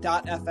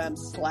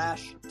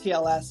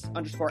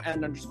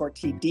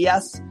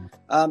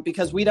anchor.fm/TLS_N_TDS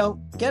because we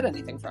don't get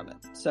anything from it.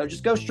 So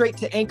just go straight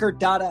to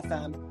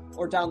anchor.fm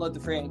or download the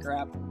free Anchor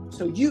app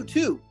so you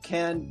too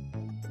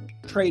can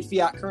trade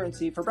fiat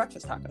currency for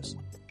breakfast tacos.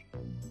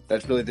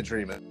 That's really the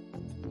dream.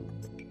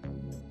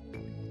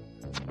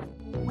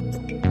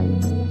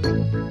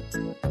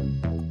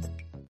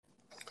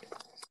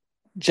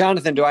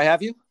 Jonathan, do I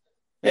have you?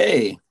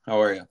 Hey,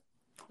 how are you?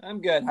 I'm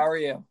good. How are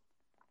you?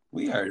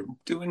 We are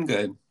doing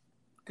good.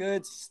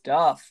 Good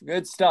stuff.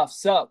 Good stuff.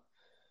 So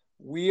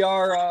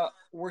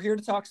we're here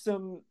to talk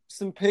some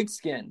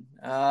pigskin.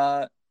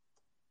 I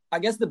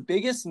guess the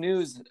biggest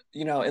news,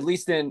 at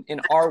least in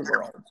our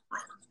world,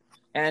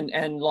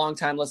 and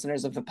longtime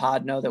listeners of the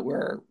pod know that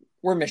we're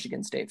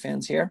Michigan State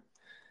fans here.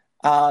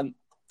 And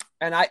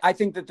I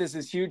think that this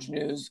is huge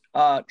news.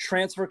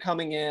 Transfer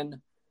coming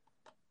in,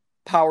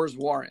 Powers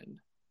Warren,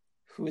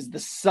 who is the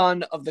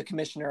son of the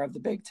commissioner of the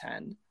Big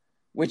Ten,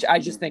 which I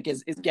just think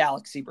is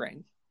galaxy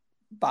brain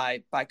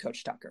by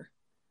Coach Tucker.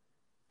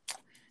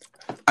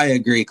 I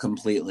agree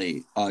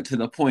completely, to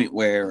the point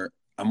where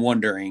I'm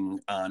wondering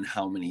on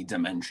how many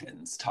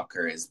dimensions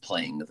Tucker is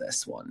playing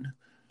this one.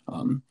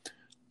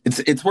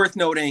 It's worth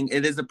noting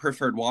it is a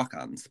preferred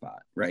walk-on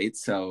spot, right?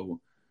 So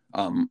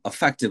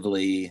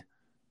effectively,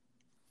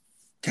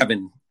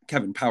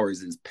 Kevin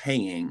Powers is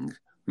paying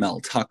Mel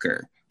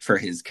Tucker for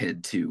his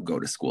kid to go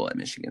to school at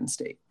Michigan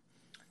State.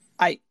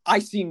 I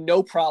see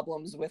no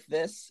problems with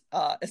this,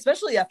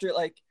 especially after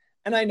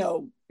and I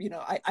know,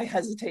 I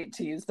hesitate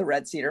to use the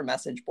Red Cedar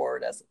message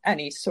board as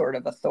any sort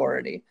of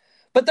authority,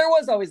 but there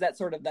was always that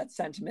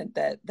sentiment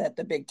that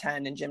the Big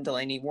Ten and Jim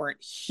Delaney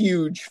weren't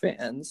huge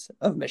fans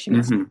of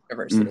Michigan State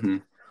University. Mm-hmm.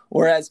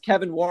 Whereas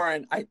Kevin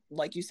Warren,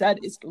 like you said,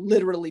 is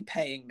literally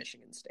paying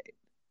Michigan State.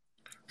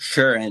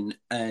 Sure.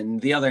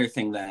 And the other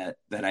thing that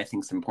I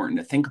think is important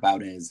to think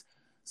about is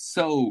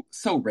so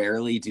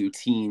rarely do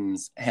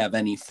teams have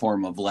any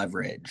form of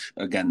leverage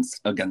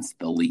against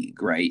the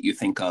league, right? You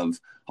think of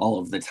all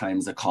of the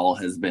times a call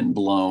has been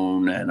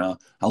blown and a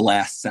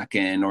last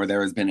second, or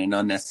there has been an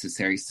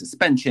unnecessary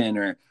suspension,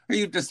 or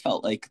you just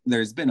felt like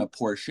there's been a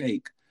poor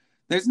shake.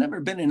 There's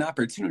never been an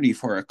opportunity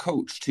for a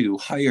coach to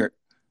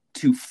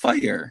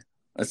fire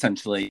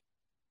essentially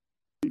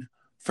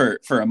for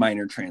a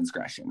minor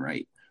transgression,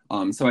 right?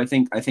 So I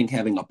think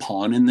having a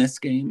pawn in this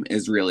game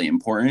is really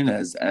important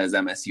as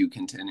MSU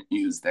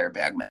continues their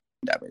Bagman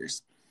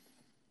endeavors.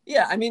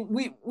 Yeah, I mean,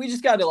 we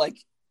just got to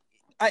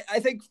I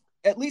think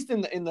at least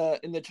in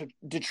the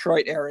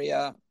Detroit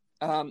area,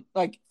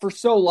 for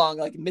so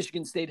long,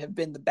 Michigan State have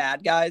been the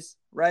bad guys,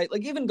 right?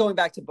 Even going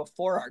back to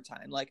before our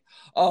time,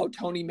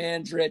 Tony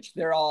Mandrich,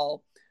 they're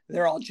all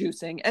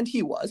juicing, and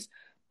he was,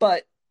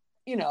 but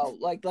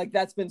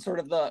that's been sort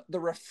of the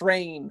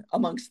refrain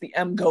amongst the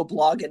MGO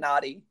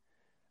bloginati.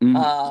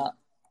 Mm-hmm.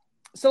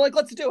 So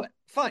let's do it.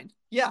 Fine.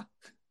 Yeah.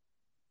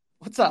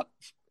 What's up?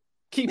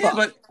 Keep up.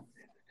 But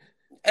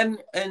and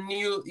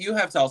you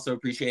have to also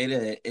appreciate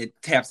it.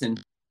 It taps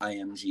into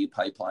IMG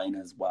pipeline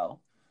as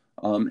well.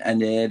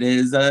 And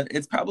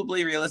it's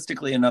probably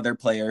realistically another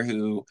player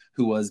who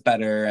was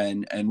better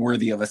and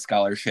worthy of a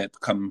scholarship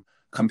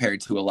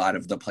compared to a lot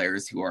of the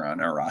players who are on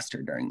our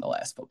roster during the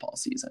last football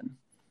season.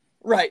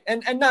 Right.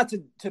 And not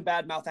to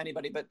badmouth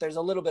anybody, but there's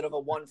a little bit of a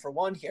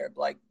 1-for-1 here.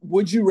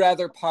 Would you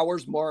rather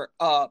Powers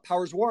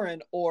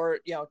Warren or,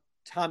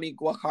 Tommy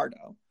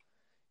Guajardo?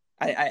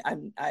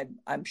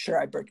 I'm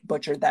sure I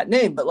butchered that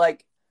name,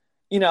 but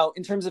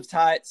in terms of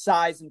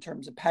size, in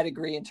terms of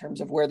pedigree, in terms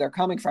of where they're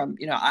coming from,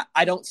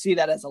 I don't see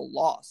that as a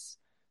loss,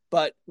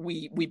 but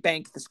we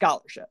bank the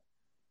scholarship.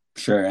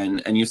 Sure.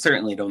 And you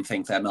certainly don't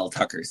think that Mel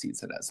Tucker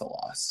sees it as a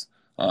loss.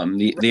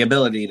 The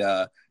ability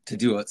to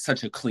do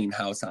such a clean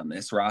house on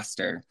this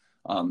roster.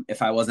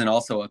 If I wasn't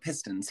also a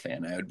Pistons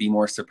fan, I would be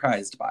more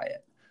surprised by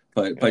it.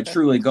 But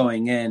truly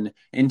going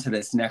into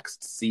this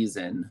next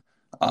season,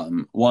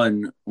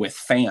 one with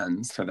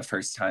fans for the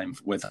first time,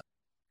 with going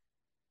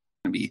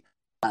to be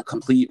a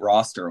complete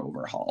roster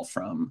overhaul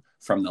from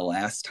the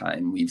last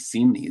time we've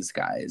seen these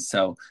guys.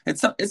 So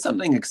it's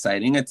something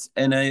exciting.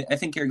 I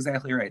think you're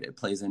exactly right. It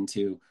plays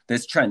into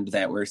this trend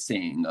that we're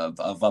seeing of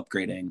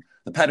upgrading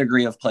the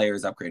pedigree of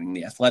players, upgrading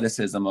the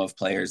athleticism of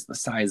players, the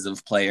size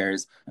of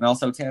players, and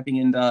also tapping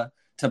into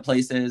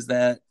places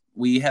that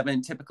we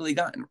haven't typically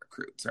gotten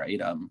recruits, right?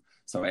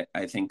 So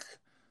I think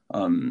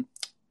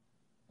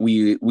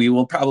we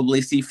will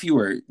probably see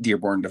fewer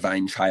Dearborn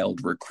Divine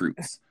Child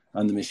recruits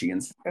on the Michigan.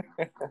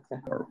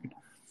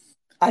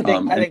 I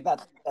think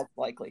that's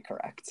likely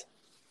correct.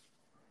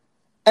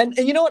 And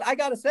you know what? I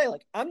got to say,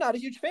 I'm not a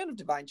huge fan of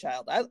Divine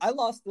Child. I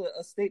lost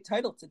a state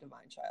title to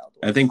Divine Child.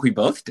 I think we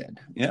both did.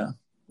 Yeah.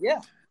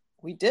 Yeah,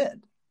 we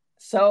did.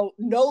 So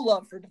no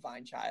love for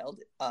Divine Child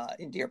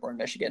in Dearborn,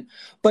 Michigan.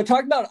 But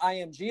talking about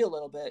IMG a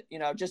little bit,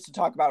 just to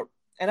talk about,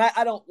 and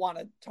I don't want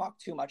to talk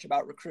too much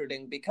about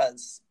recruiting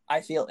because I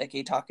feel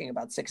icky talking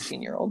about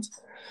 16-year-olds.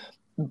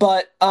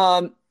 But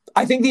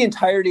I think the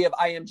entirety of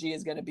IMG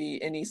is going to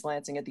be in East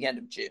Lansing at the end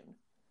of June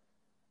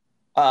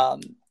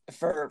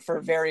for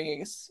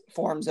various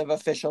forms of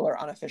official or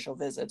unofficial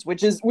visits,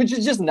 which is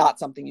just not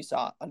something you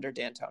saw under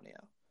D'Antonio.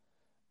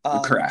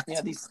 Correct.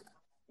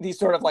 These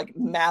sort of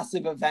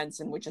massive events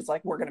in which it's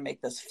we're going to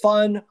make this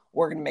fun.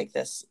 We're going to make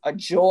this a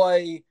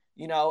joy,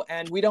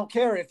 and we don't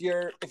care if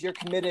you're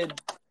committed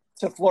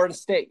to Florida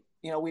State.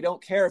 We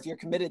don't care if you're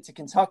committed to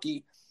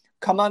Kentucky.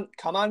 Come on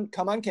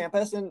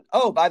campus. And,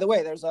 oh, by the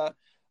way, there's a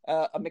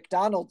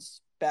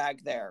McDonald's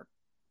bag there.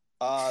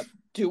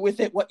 do with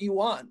it what you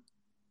want.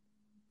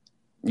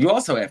 You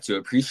also have to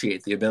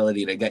appreciate the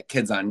ability to get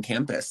kids on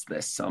campus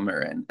this summer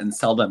and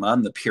sell them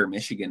on the pure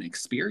Michigan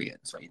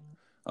experience, right?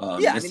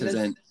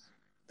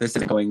 This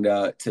isn't going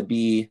to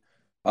be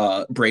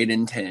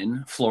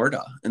Bradenton,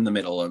 Florida in the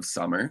middle of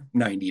summer,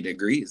 90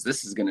 degrees.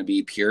 This is going to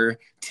be pure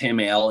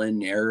Tim Allen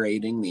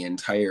narrating the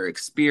entire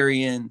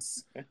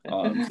experience.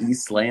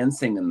 East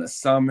Lansing in the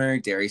summer,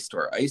 Dairy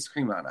Store ice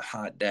cream on a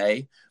hot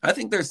day. I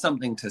think there's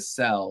something to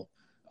sell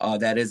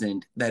that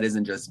isn't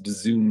just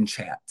Zoom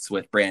chats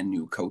with brand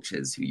new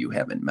coaches who you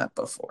haven't met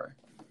before.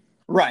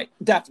 Right.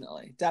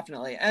 Definitely.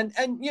 And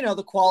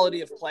the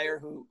quality of player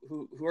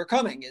who are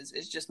coming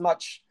is just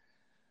much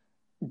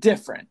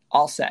different,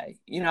 I'll say.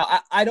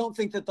 I don't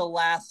think that the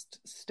last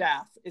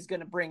staff is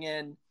going to bring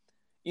in,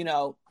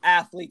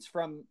 athletes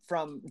from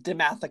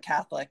DeMatha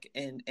Catholic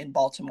in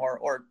Baltimore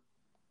or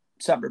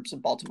suburbs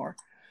of Baltimore.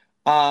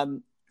 I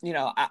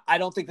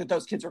don't think that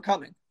those kids are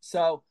coming.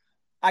 So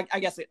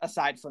I guess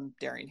aside from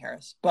Darian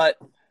Harris, but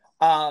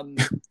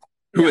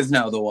who is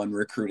now the one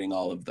recruiting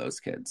all of those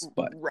kids,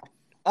 but right.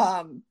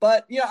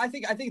 I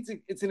think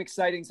it's an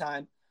exciting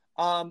time.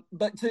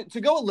 But to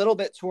go a little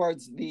bit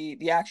towards the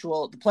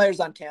players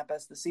on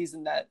campus, the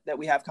season that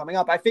we have coming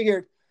up, I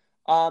figured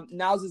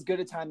now's as good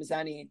a time as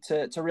any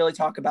to really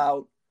talk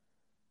about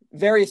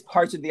various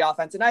parts of the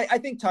offense. And I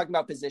think talking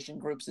about position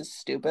groups is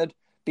stupid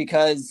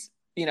because,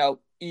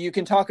 you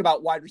can talk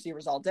about wide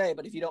receivers all day,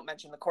 but if you don't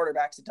mention the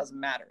quarterbacks, it doesn't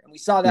matter. And we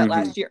saw that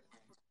last year.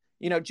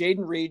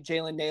 Jaden Reed,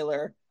 Jalen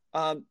Naylor,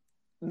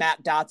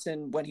 Matt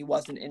Dotson when he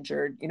wasn't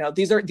injured.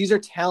 These are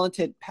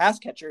talented pass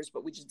catchers,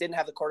 but we just didn't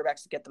have the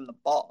quarterbacks to get them the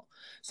ball.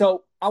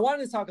 So I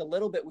wanted to talk a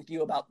little bit with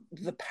you about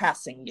the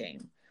passing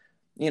game,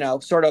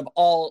 sort of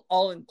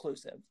all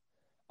inclusive,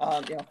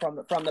 from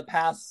the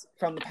pass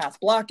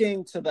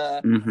blocking to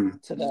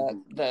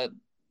the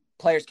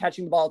players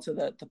catching the ball to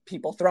the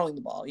people throwing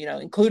the ball,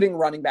 including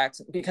running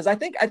backs, because I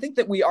think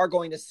that we are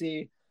going to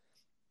see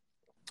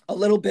a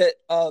little bit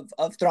of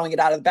throwing it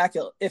out of the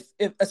backfield,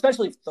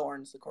 especially if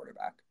Thorne's the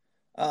quarterback.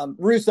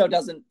 Russo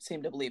doesn't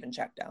seem to believe in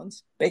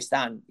checkdowns based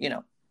on,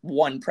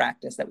 one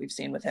practice that we've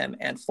seen with him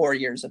and 4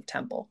 years of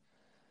Temple.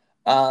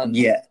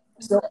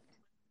 So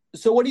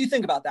what do you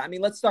think about that? I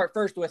mean, let's start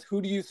first with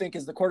who do you think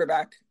is the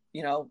quarterback,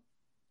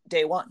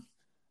 day one?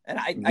 And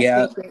I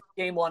think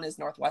game one is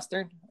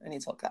Northwestern. I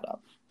need to look that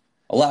up.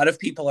 A lot of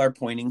people are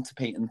pointing to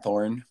Peyton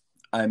Thorne.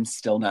 I'm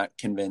still not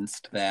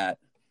convinced that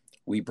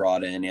we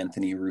brought in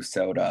Anthony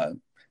Russo to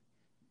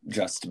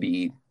just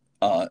be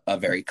a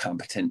very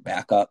competent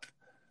backup.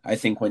 I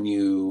think when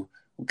you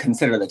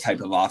consider the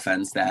type of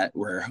offense that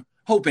we're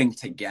hoping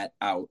to get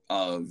out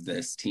of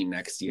this team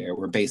next year,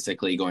 we're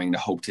basically going to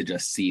hope to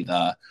just see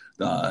the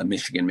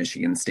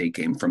Michigan State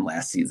game from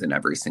last season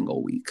every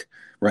single week,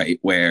 right?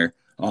 Where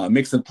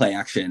mix of play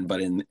action,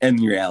 but in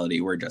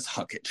reality, we're just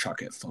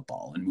chuck it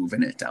football and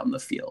moving it down the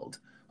field.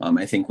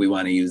 I think we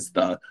want to use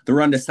the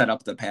run to set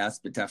up the pass,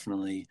 but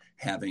definitely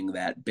having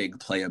that big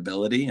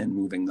playability and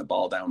moving the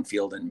ball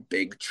downfield in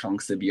big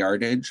chunks of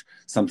yardage,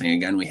 something,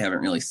 again, we haven't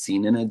really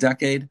seen in a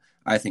decade.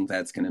 I think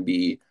that's going to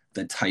be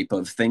the type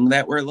of thing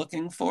that we're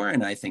looking for.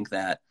 And I think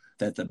that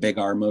the big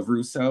arm of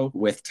Russo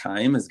with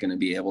time is going to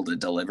be able to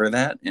deliver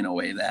that in a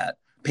way that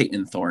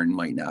Peyton Thorne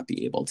might not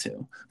be able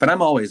to. But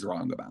I'm always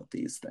wrong about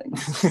these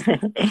things.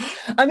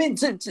 I mean,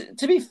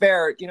 to be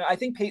fair, I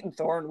think Peyton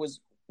Thorne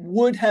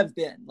would have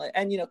been,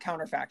 and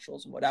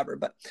counterfactuals and whatever,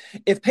 but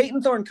if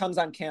Peyton Thorne comes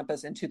on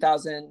campus in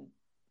 2000,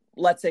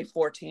 let's say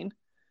 14,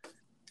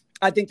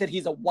 I think that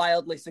he's a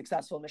wildly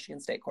successful Michigan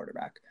State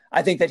quarterback.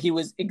 I think that he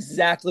was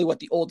exactly what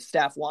the old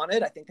staff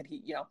wanted. I think that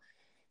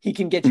he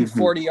can get you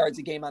 40 yards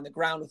a game on the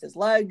ground with his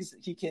legs.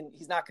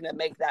 He's not going to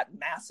make that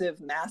massive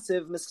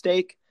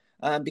mistake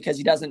because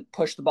he doesn't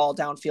push the ball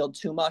downfield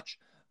too much.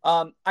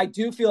 I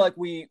do feel like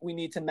we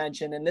need to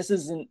mention, and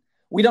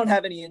we don't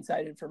have any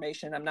inside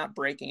information. I'm not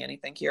breaking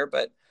anything here,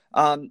 but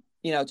talking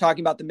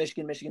about the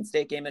Michigan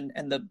State game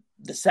and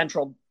the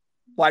central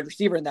wide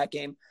receiver in that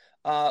game,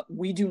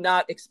 we do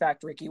not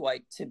expect Ricky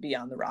White to be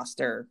on the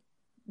roster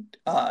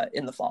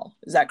in the fall.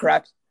 Is that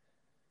correct?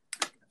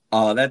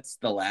 That's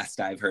the last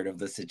I've heard of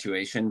the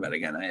situation, but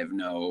again, I have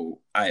no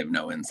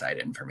inside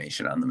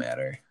information on the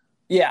matter.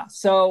 Yeah.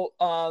 So,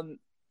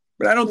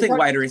 but I don't think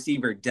wide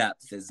receiver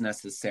depth is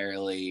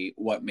necessarily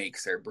what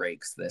makes or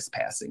breaks this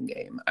passing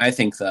game. I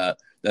think the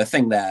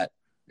thing that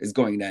is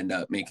going to end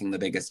up making the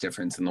biggest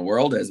difference in the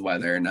world is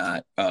whether or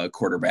not a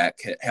quarterback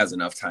has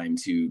enough time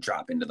to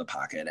drop into the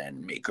pocket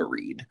and make a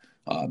read.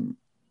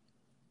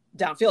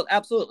 Downfield,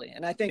 absolutely.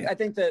 And I think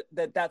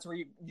that's where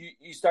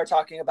you start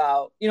talking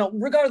about,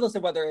 regardless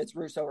of whether it's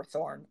Russo or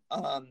Thorne,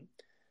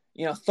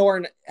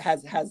 Thorne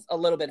has a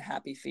little bit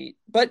happy feet,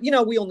 but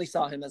we only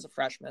saw him as a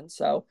freshman.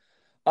 So,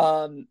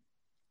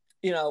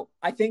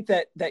 I think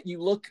that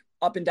you look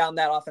up and down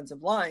that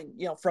offensive line,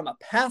 from a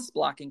pass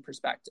blocking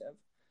perspective.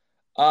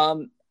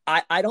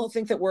 I don't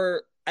think that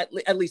we're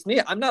at least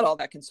me, I'm not all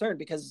that concerned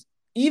because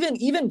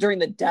even during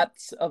the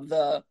depths of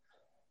the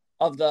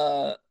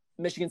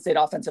Michigan State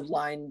offensive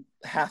line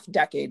half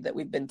decade that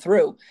we've been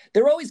through,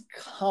 they were always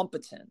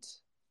competent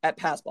at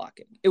pass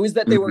blocking. It was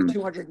that they were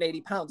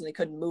 280 pounds and they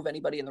couldn't move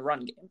anybody in the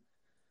run game.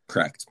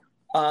 Correct.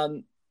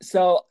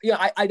 So,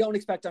 I don't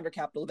expect under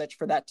Kapilovic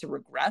for that to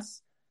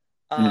regress.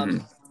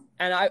 And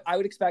I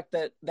would expect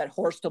that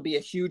Horst will be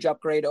a huge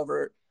upgrade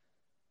over,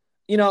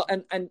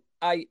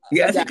 I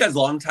think as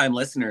longtime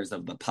listeners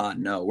of the pod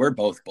know, we're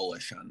both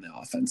bullish on the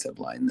offensive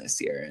line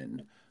this year.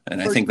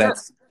 And I think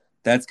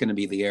that's going to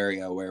be the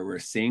area where we're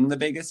seeing the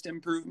biggest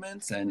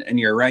improvements. And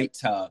you're right.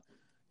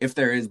 If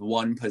there is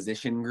one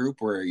position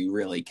group where you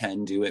really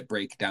can do it,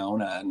 break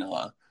down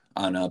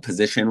on a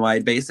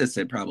position-wide basis,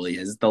 it probably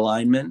is the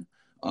lineman.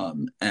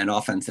 And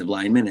offensive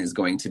lineman is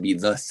going to be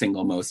the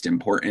single most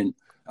important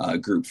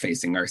group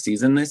facing our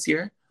season this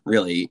year.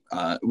 Really,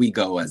 we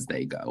go as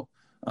they go.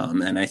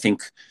 And I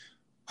think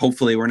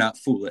hopefully we're not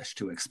foolish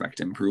to expect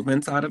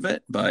improvements out of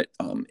it. But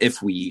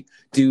if we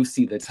do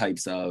see the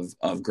types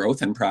of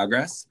growth and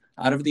progress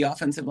out of the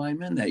offensive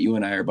linemen that you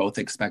and I are both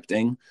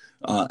expecting,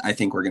 I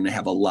think we're going to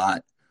have a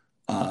lot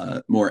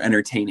more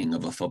entertaining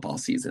of a football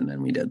season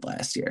than we did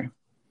last year.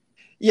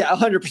 Yeah,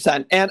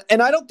 100%.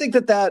 And I don't think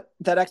that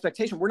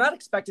expectation, we're not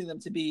expecting them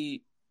to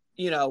be,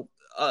 a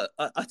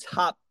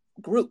top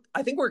group.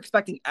 I think we're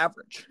expecting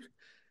average.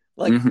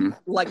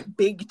 Like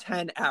Big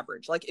Ten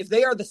average. Like if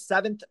they are the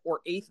 7th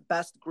or 8th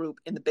best group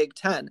in the Big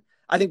Ten,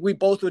 I think we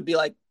both would be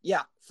like,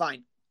 yeah,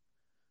 fine.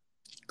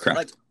 Correct.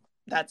 Like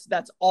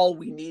that's all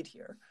we need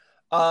here.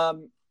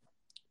 And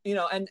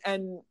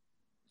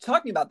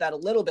talking about that a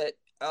little bit,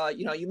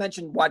 you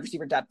mentioned wide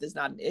receiver depth is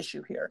not an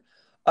issue here.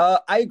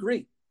 I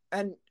agree.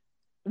 And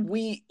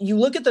you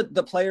look at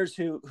the players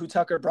who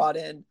Tucker brought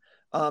in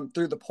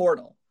through the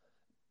portal,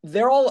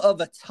 they're all of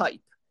a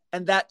type.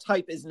 And that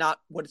type is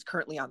not what is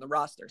currently on the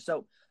roster.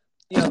 So,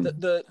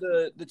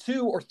 the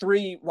 2 or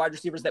 3 wide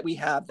receivers that we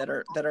have that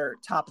are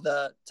top of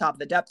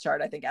the depth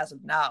chart, I think as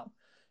of now,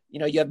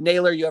 you have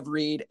Naylor, you have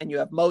Reed, and you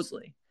have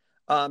Mosley.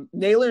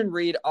 Naylor and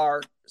Reed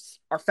are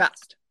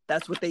fast.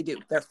 That's what they do.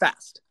 They're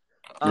fast.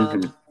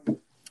 And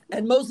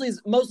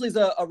Mosley's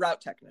a route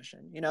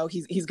technician.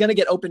 He's going to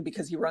get open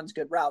because he runs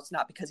good routes,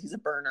 not because he's a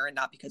burner and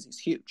not because he's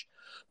huge.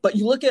 But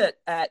you look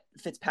at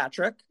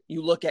Fitzpatrick,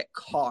 you look at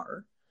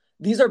Carr.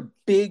 These are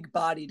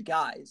big-bodied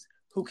guys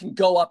who can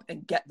go up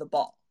and get the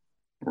ball.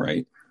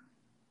 Right.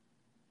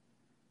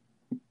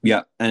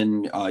 Yeah,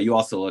 and you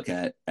also look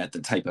at the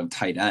type of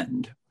tight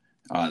end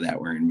that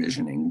we're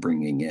envisioning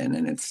bringing in,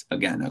 and it's,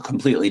 again, a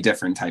completely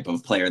different type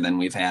of player than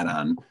we've had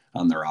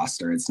on the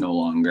roster. It's no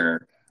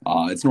longer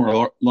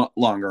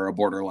a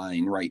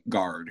borderline right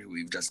guard who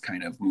we've just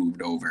kind of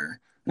moved over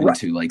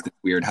into like the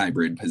weird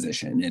hybrid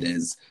position. It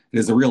is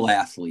a real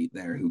athlete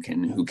there who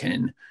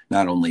can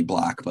not only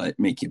block but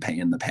make you pay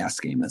in the pass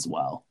game as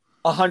well.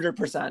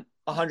 100%.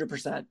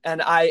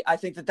 And I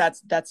think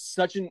that's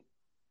such an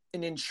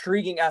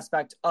intriguing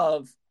aspect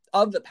of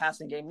the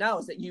passing game now,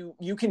 is that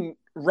you can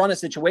run a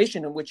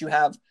situation in which you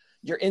have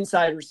your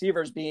inside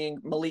receivers being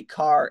Malik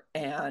Carr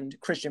and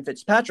Christian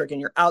Fitzpatrick,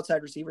 and your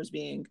outside receivers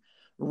being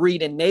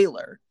Reed and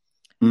Naylor.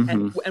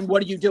 And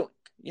what are you doing?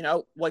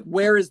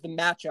 Where is the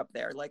matchup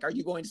there? Like, are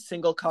you going to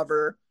single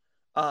cover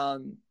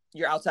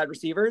your outside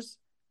receivers?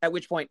 At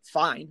which point,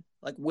 fine,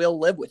 like we'll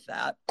live with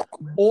that.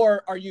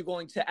 Or are you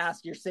going to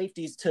ask your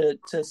safeties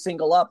to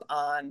single up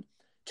on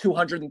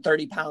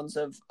 230 pounds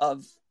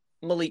of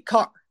Malik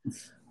Carr?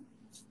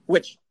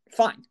 Which,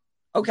 fine,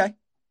 okay.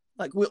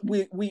 Like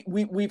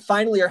we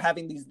finally are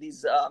having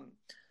these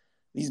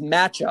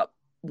matchup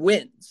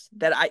wins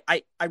that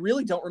I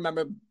really don't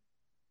remember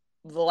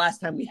the last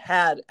time we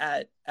had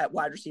at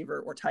wide receiver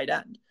or tight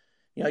end.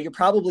 You're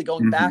probably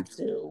going back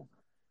to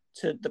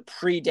the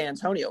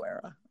pre-D'Antonio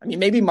era. I mean,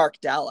 maybe Mark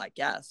Dell, I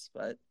guess,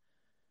 but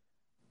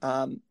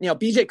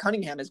BJ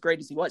Cunningham, as great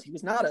as he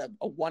was not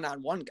a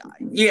one-on-one guy.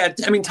 Yeah,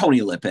 I mean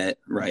Tony Lippett,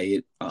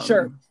 right?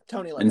 Sure,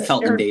 Tony Lippett. And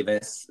Felton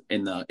Davis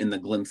in the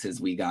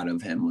glimpses we got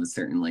of him was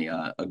certainly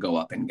a go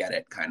up and get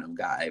it kind of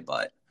guy.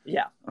 But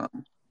yeah,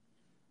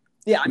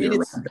 I mean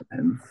it's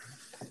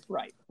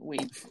right.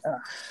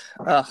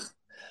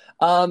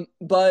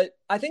 But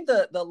I think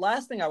the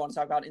last thing I want to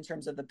talk about in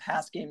terms of the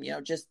pass game,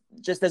 just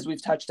as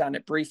we've touched on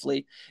it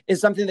briefly, is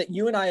something that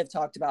you and I have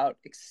talked about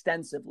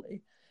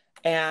extensively.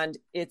 And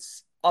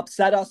it's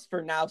upset us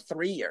for now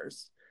 3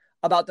 years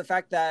about the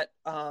fact that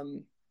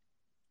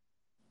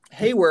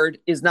Hayward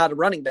is not a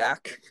running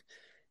back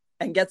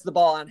and gets the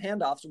ball on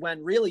handoffs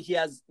when really he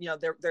has,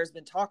 there's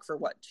been talk for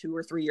 2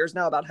 or 3 years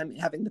now about him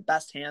having the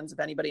best hands of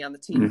anybody on the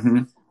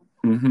team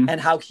and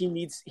how he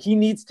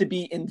needs to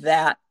be in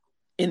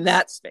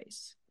that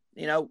space,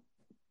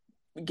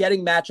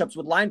 getting matchups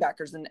with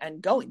linebackers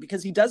and going,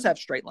 because he does have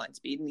straight line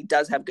speed and he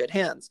does have good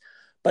hands,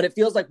 but it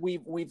feels like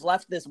we've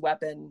left this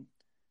weapon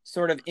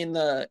sort of in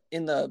the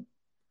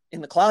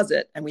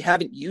closet and we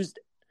haven't used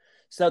it.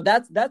 So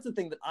that's the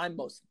thing that I'm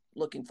most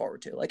looking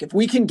forward to. Like if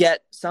we can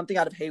get something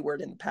out of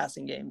Hayward in the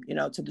passing game,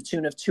 to the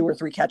tune of 2 or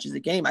 3 catches a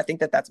game, I think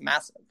that's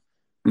massive.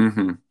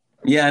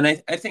 Yeah. And I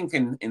think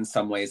in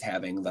some ways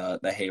having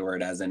the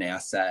Hayward as an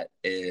asset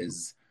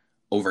is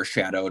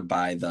overshadowed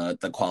by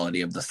the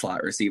quality of the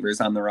slot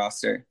receivers on the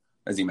roster.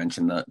 As you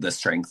mentioned, the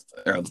strength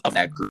of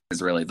that group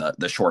is really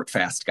the short,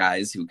 fast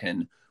guys who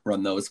can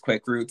run those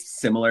quick routes,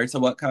 similar to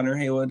what Connor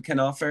Haywood can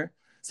offer.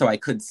 So I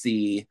could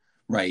see,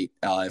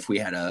 if we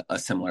had a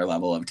similar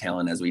level of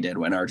talent as we did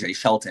when RJ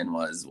Shelton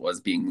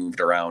was being moved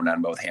around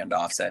on both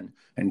handoffs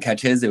and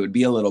catches, it would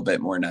be a little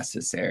bit more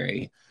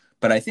necessary.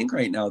 But I think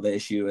right now the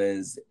issue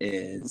is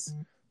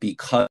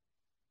because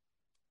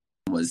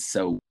it was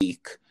so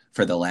weak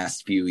for the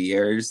last few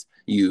years,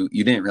 you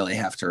didn't really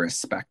have to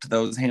respect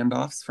those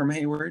handoffs from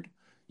Hayward.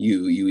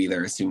 You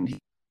either assumed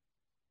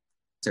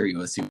or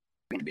you assumed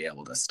to be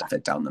able to stuff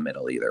it down the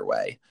middle either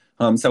way.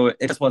 So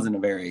it just wasn't a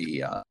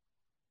very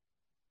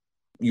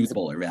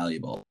usable or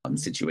valuable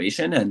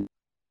situation, and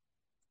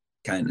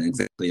kind of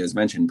exactly as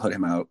mentioned, put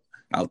him out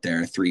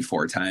there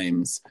 3-4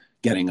 times,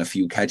 getting a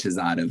few catches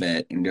out of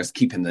it, and just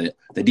keeping the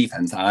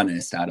defense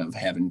honest out of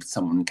having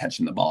someone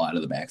catching the ball out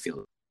of the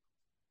backfield.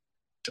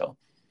 So.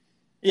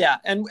 Yeah,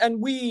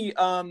 and we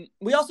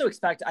also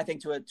expect, I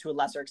think, to a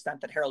lesser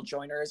extent, that Harold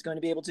Joyner is going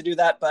to be able to do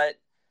that, but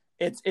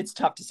it's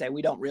tough to say.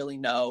 We don't really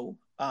know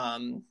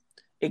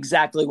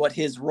exactly what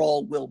his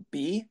role will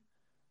be.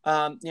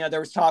 There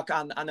was talk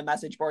on the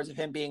message boards of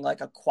him being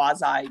like a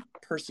quasi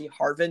Percy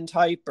Harvin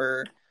type,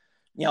 or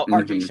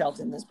RJ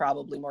Shelton is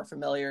probably more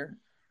familiar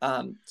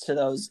to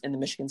those in the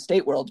Michigan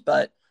State world,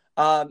 but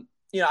I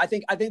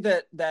think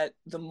that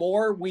the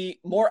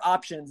more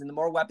options and the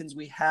more weapons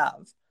we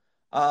have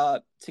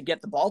to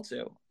get the ball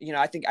to,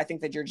 I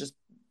think that you're just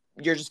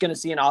going to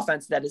see an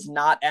offense that is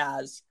not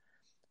as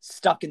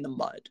stuck in the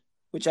mud,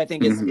 which I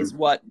think is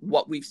what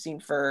we've seen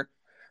for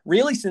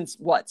really since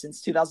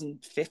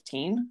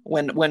 2015,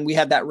 when we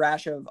had that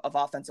rash of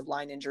offensive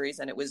line injuries,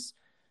 and it was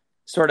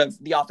sort of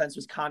the offense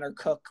was Connor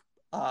Cook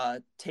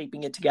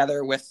taping it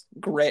together with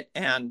grit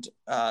and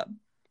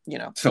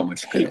so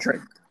much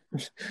hatred.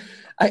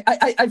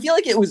 I feel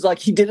like it was like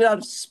he did it out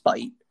of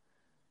spite.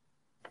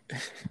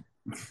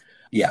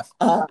 Yeah,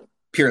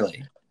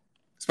 purely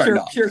pure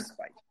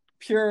spite.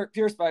 Pure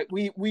spite.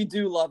 We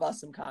do love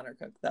us some Connor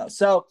Cook though.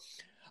 So,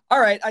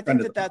 all right, I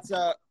think that's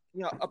a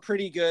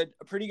pretty good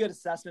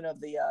assessment of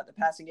the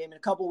passing game. In a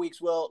couple of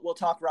weeks, we'll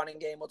talk running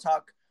game. We'll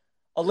talk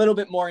a little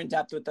bit more in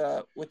depth with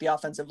the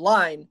offensive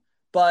line,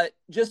 but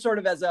just sort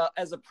of as a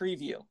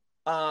preview.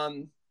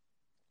 I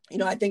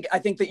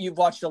think that you've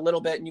watched a little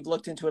bit and you've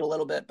looked into it a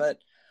little bit, but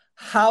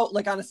how,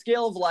 like, on a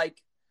scale of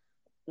like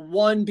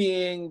 1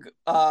 being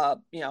a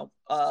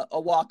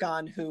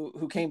walk-on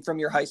who came from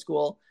your high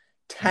school,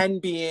 10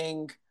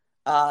 being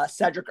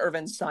Cedric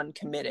Irvin's son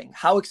committing,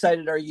 how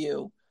excited are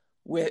you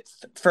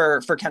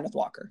for Kenneth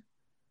Walker?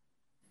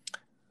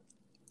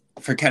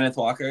 For Kenneth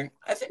Walker,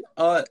 I think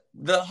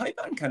the hype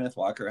on Kenneth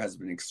Walker has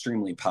been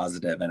extremely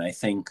positive, and I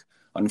think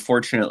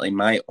unfortunately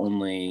my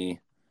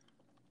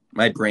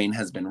brain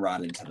has been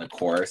rotted to the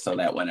core, so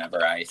that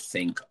whenever I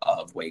think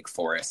of Wake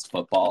Forest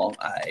football,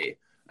 I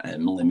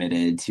am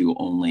limited to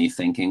only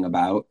thinking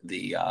about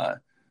the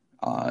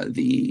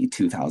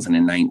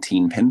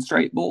 2019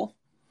 Pinstripe Bowl.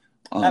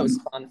 That was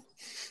fun.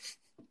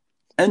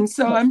 And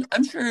so I'm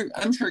sure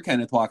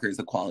Kenneth Walker is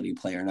a quality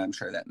player, and I'm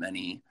sure that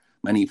many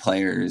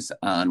players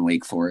on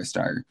Wake Forest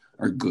are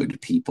good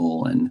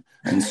people and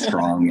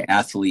strong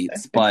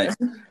athletes. But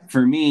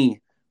for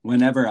me,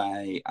 whenever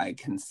I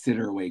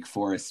consider Wake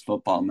Forest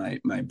football,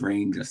 my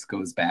brain just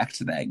goes back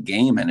to that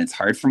game, and it's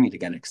hard for me to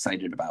get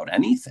excited about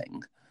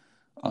anything.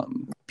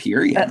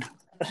 Period.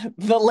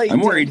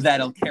 I'm worried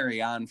that'll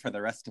carry on for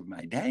the rest of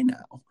my day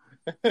now.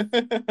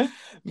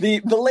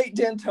 The late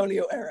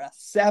D'Antonio era,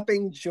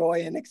 sapping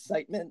joy and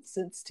excitement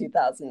since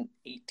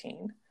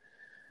 2018.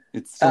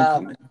 It's still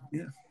coming.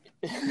 Yeah.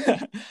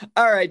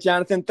 All right,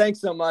 Jonathan,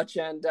 thanks so much,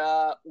 and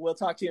we'll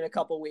talk to you in a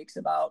couple weeks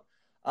about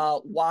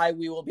why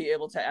we will be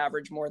able to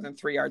average more than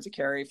 3 yards a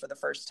carry for the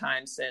first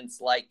time since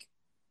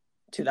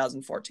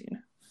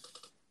 2014.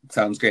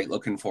 Sounds great.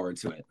 Looking forward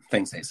to it.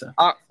 Thanks, Asa.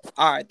 All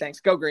right, thanks.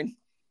 Go Green.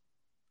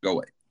 Go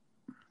away.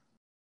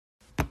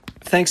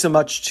 Thanks so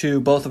much to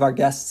both of our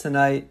guests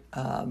tonight.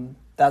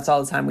 That's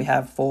all the time we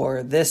have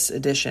for this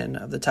edition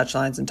of the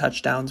Touchlines and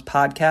Touchdowns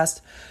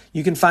podcast.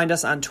 You can find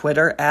us on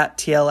Twitter at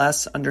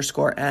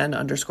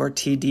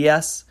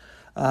TLS_N_TDS.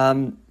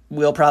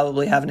 We'll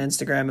probably have an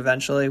Instagram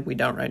eventually. We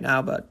don't right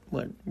now, but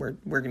we're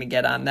going to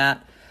get on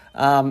that.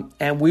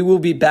 And we will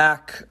be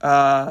back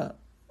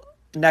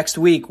next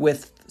week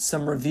with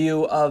some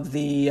review of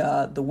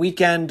the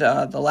weekend,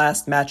 the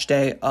last match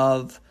day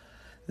of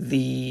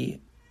the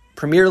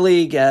Premier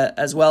League,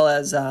 as well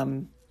as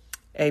a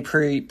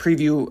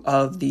preview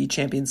of the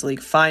Champions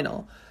League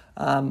final.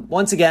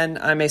 Once again,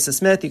 I'm Asa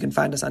Smith. You can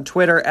find us on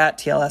Twitter at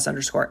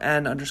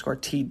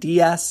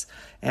TLS_N_TDS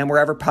and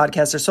wherever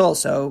podcasts are sold.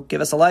 So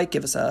give us a like,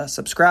 give us a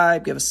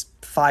subscribe, give us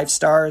 5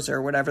 stars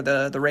or whatever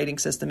the rating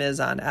system is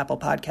on Apple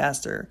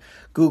Podcasts or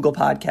Google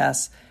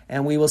Podcasts.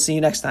 And we will see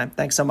you next time.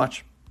 Thanks so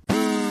much.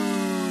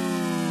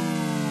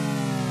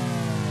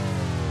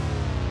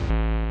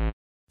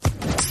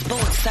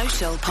 Sports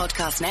Social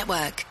Podcast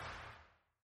Network.